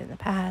you did in the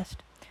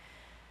past.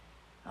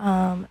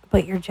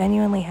 But you're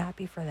genuinely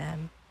happy for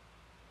them.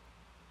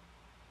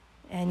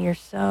 And you're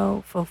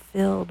so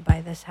fulfilled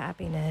by this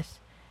happiness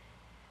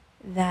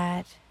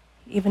that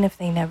even if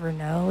they never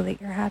know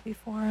that you're happy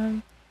for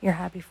them, you're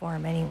happy for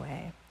them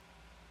anyway.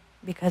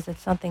 Because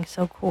it's something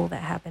so cool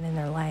that happened in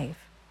their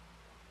life.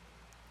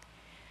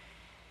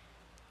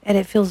 And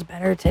it feels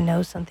better to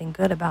know something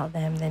good about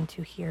them than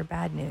to hear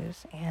bad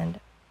news. And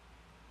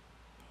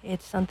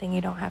it's something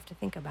you don't have to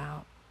think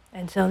about.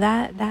 And so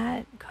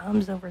that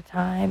comes over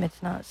time.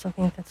 It's not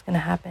something that's going to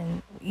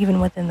happen even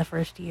within the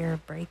first year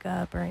of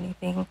breakup or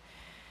anything.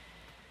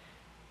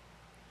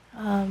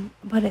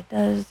 But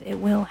it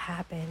will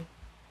happen.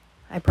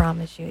 I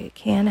promise you, it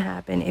can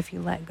happen if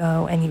you let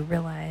go and you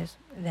realize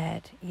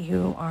that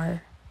you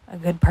are a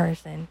good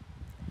person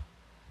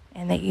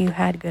and that you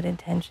had good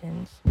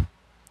intentions.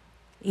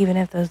 Even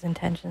if those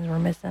intentions were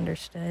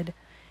misunderstood,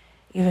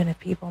 even if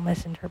people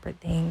misinterpret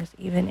things,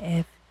 even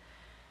if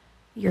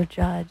you're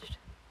judged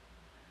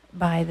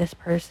by this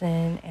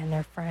person and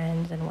their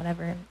friends and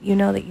whatever, you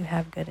know that you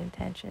have good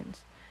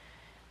intentions.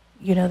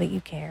 You know that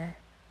you care.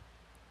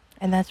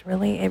 And it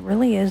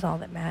really is all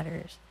that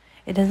matters.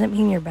 It doesn't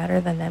mean you're better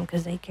than them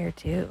because they care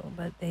too,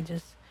 but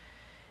the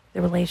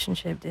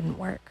relationship didn't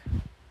work.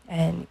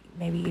 And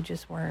maybe you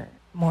just weren't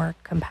more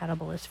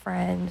compatible as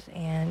friends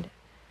and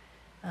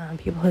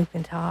people who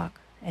can talk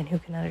and who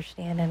can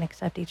understand and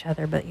accept each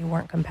other, but you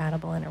weren't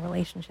compatible in a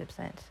relationship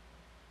sense.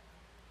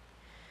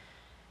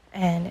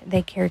 And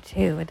they care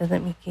too. It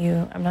doesn't make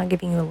I'm not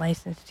giving you a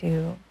license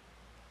to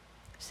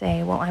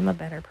say, well, I'm a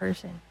better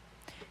person.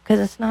 Because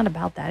it's not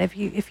about that. If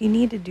you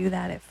need to do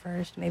that at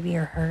first, maybe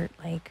you're hurt,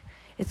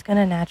 it's going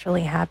to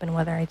naturally happen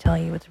whether I tell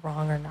you it's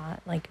wrong or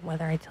not,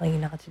 whether I tell you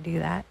not to do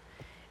that.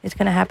 It's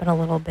going to happen a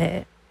little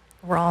bit.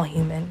 We're all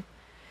human.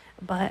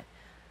 But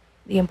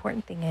the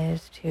important thing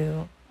is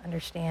to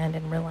understand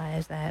and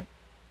realize that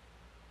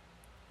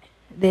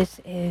this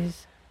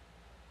is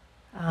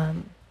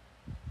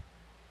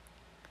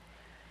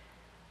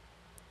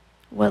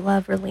what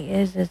love really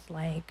is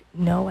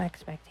no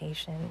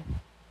expectation.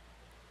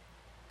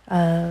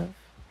 of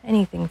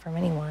anything from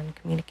anyone,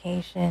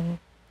 communication,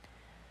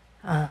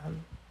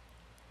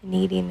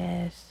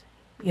 neediness.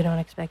 You don't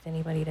expect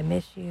anybody to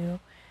miss you.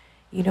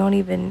 You don't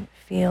even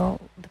feel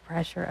the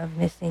pressure of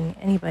missing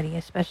anybody,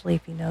 especially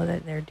if you know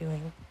that they're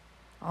doing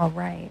all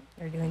right,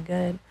 they're doing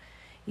good.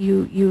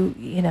 You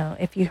know,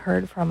 if you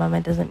heard from them,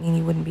 it doesn't mean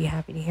you wouldn't be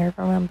happy to hear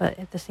from them, but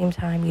at the same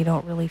time, you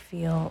don't really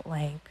feel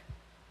like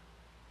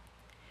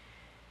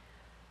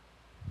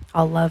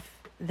I'll love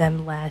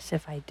them less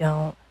if I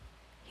don't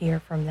hear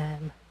from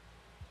them,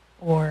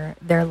 or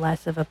they're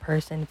less of a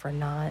person for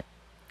not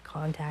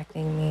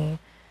contacting me,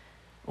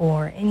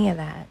 or any of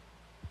that.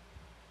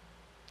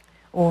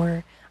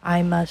 Or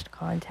I must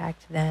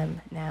contact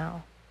them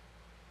now.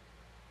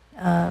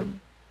 And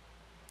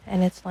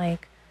it's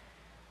like,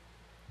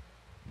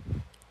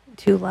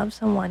 to love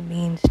someone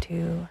means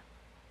to,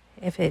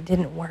 if it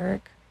didn't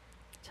work,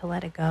 to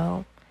let it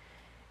go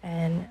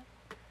and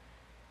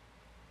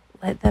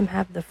let them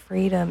have the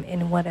freedom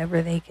in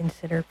whatever they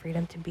consider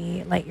freedom to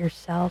be. Allow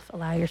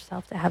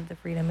yourself to have the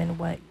freedom in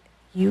what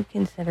you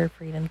consider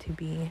freedom to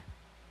be.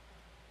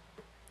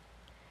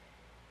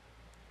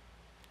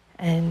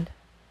 And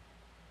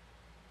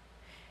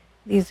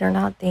these are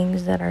not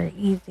things that are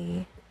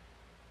easy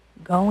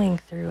going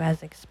through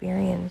as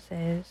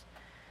experiences.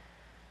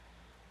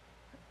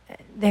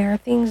 There are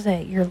things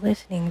that you're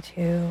listening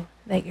to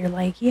that you're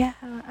like, yeah,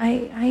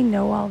 I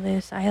know all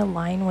this. I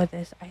align with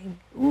this.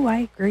 I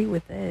agree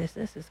with this.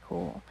 This is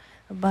cool.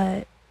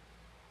 But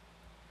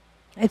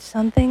it's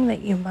something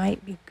that you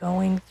might be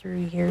going through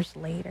years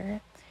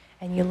later,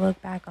 and you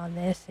look back on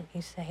this and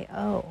you say,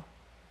 oh,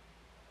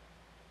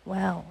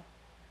 well.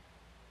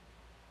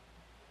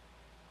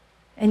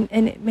 And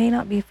it may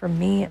not be from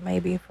me. It may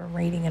be from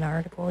reading an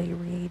article you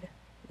read.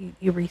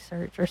 You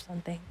research or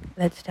something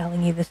that's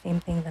telling you the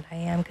same thing that I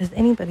am, because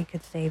anybody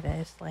could say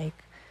this. Like,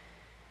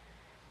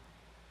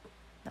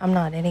 I'm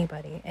not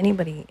anybody.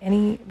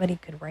 Anybody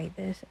could write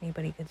this.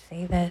 Anybody could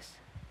say this.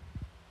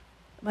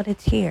 But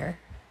it's here,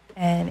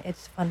 and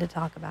it's fun to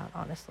talk about,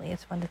 honestly.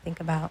 It's fun to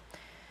think about.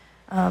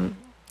 And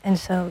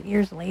so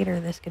years later,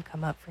 this could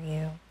come up for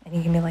you, and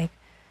you can be like,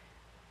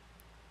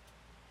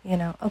 you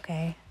know,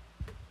 okay,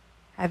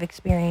 I've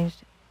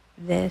experienced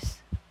this,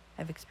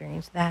 I've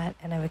experienced that,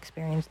 and I've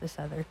experienced this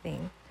other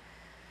thing.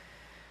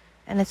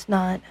 And it's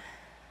not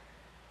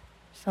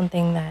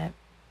something that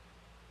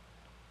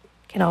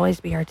can always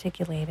be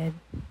articulated.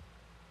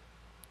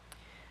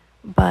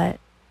 But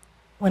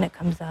when it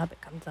comes up,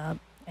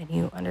 and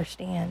you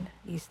understand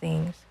these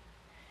things.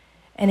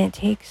 And it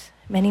takes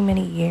many,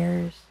 many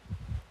years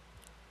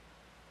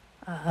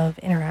of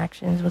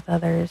interactions with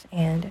others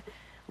and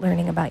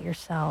learning about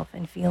yourself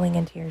and feeling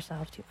into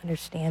yourself to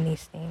understand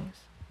these things.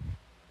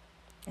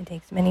 It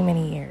takes many,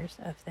 many years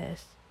of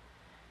this.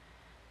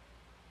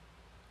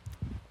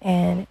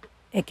 And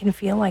it can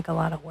feel like a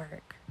lot of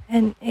work.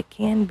 And it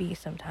can be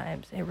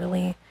sometimes.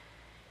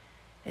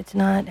 It's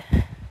not,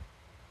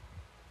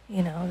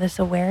 you know, this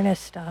awareness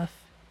stuff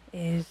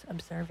is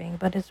observing,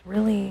 but it's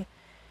really,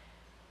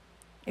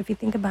 if you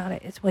think about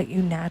it, it's what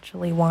you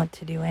naturally want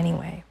to do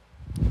anyway.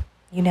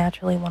 You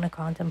naturally want to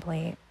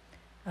contemplate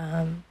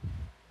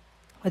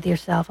with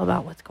yourself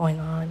about what's going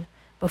on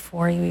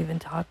before you even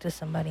talk to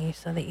somebody,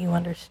 so that you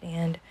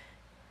understand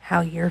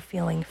how you're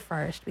feeling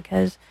first.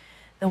 Because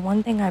the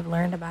one thing I've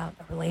learned about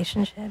a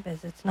relationship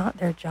is it's not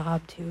their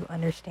job to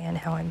understand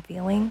how I'm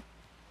feeling.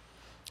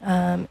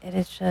 It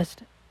is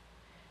just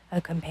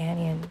a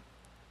companionship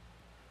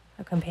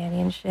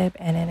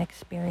and an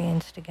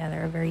experience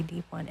together, a very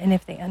deep one. And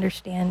if they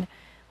understand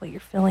what you're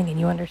feeling and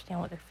you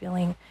understand what they're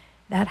feeling,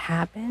 that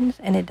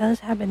happens, and it does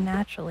happen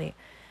naturally.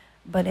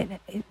 But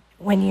it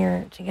when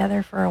you're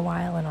together for a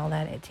while and all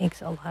that, it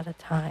takes a lot of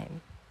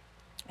time.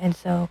 And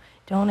so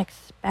don't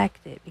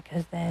expect it,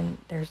 because then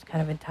there's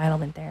kind of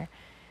entitlement there.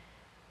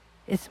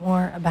 It's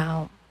more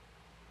about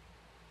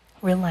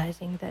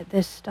realizing that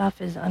this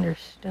stuff is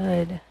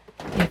understood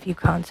if you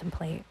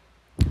contemplate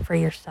for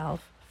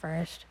yourself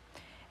first.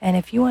 And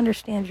if you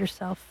understand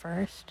yourself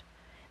first,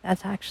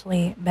 that's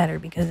actually better,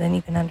 because then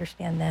you can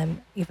understand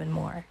them even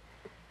more.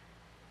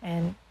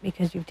 And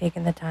because you've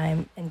taken the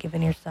time and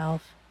given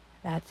yourself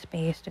that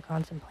space to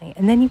contemplate.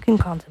 And then you can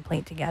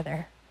contemplate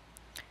together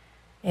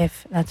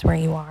if that's where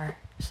you are.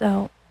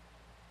 So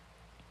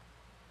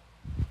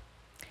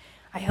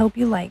I hope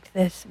you liked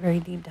this very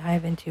deep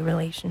dive into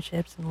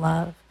relationships and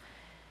love.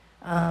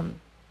 I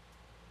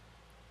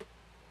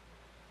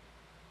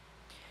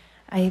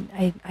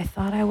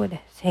thought I would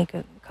take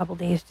a couple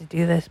days to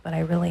do this, but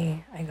I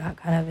got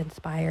kind of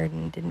inspired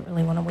and didn't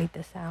really want to wait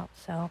this out.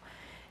 So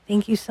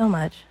thank you so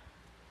much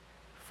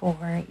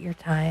for your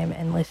time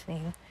and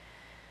listening.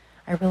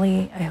 I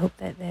hope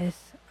that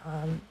this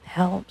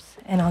helps,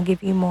 and I'll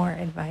give you more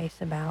advice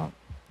about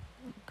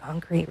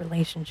concrete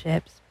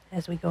relationships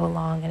as we go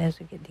along and as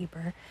we get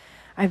deeper.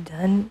 I've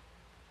done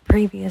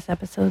previous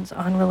episodes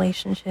on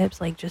relationships,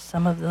 like just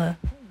some of the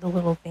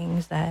little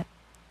things that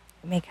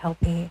make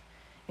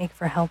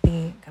for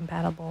healthy,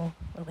 compatible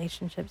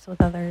relationships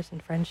with others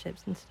and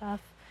friendships and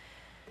stuff.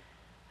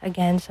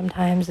 again,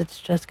 sometimes it's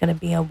just going to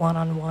be a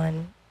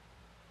one-on-one,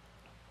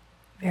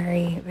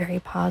 very, very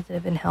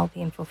positive and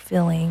healthy and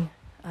fulfilling,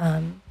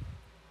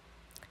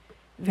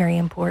 very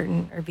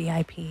important, or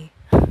VIP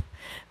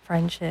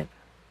friendship,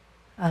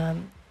 a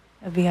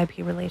VIP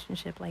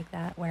relationship like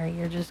that, where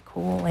you're just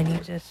cool and you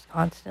just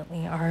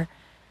constantly are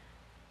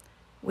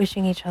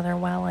wishing each other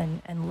well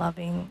and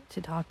loving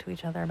to talk to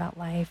each other about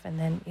life. And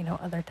then,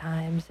 other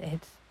times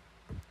it's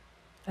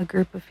a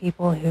group of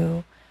people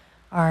who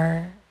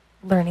are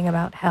learning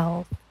about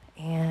health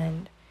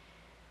and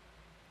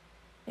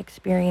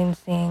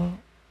experiencing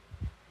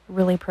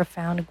really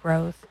profound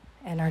growth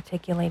and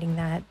articulating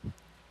that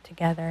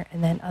together.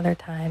 And then other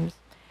times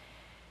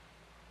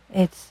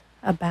it's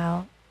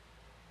about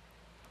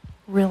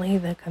really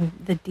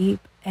the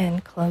deep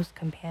and close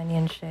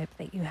companionship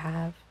that you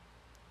have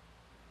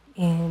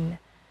in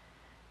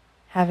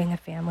having a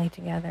family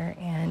together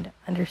and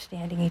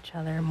understanding each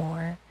other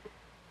more,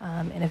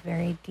 in a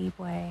very deep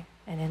way,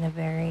 and in a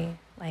very,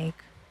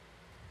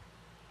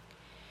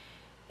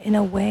 in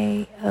a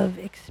way of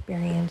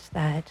experience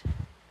that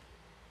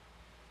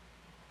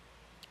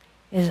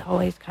is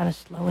always kind of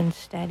slow and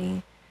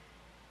steady.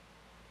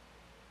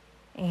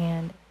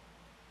 And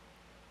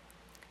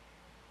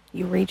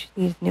you reach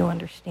these new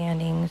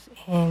understandings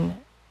in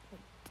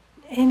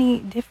any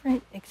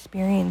different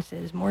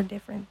experiences, more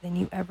different than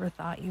you ever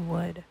thought you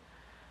would.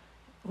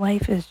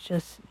 Life is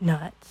just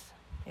nuts.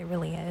 It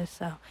really is.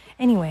 So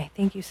anyway,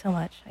 thank you so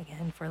much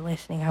again for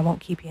listening. I won't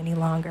keep you any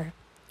longer.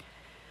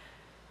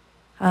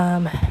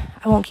 I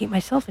won't keep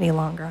myself any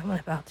longer. I'm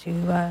about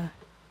to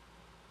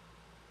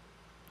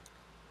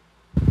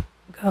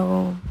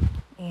go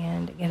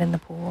and get in the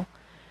pool.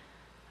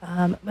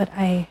 But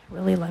I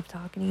really love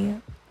talking to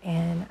you,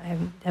 and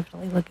I'm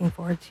definitely looking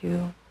forward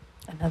to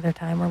another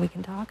time where we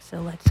can talk.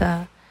 So let's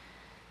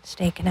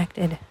stay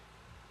connected.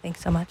 Thanks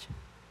so much.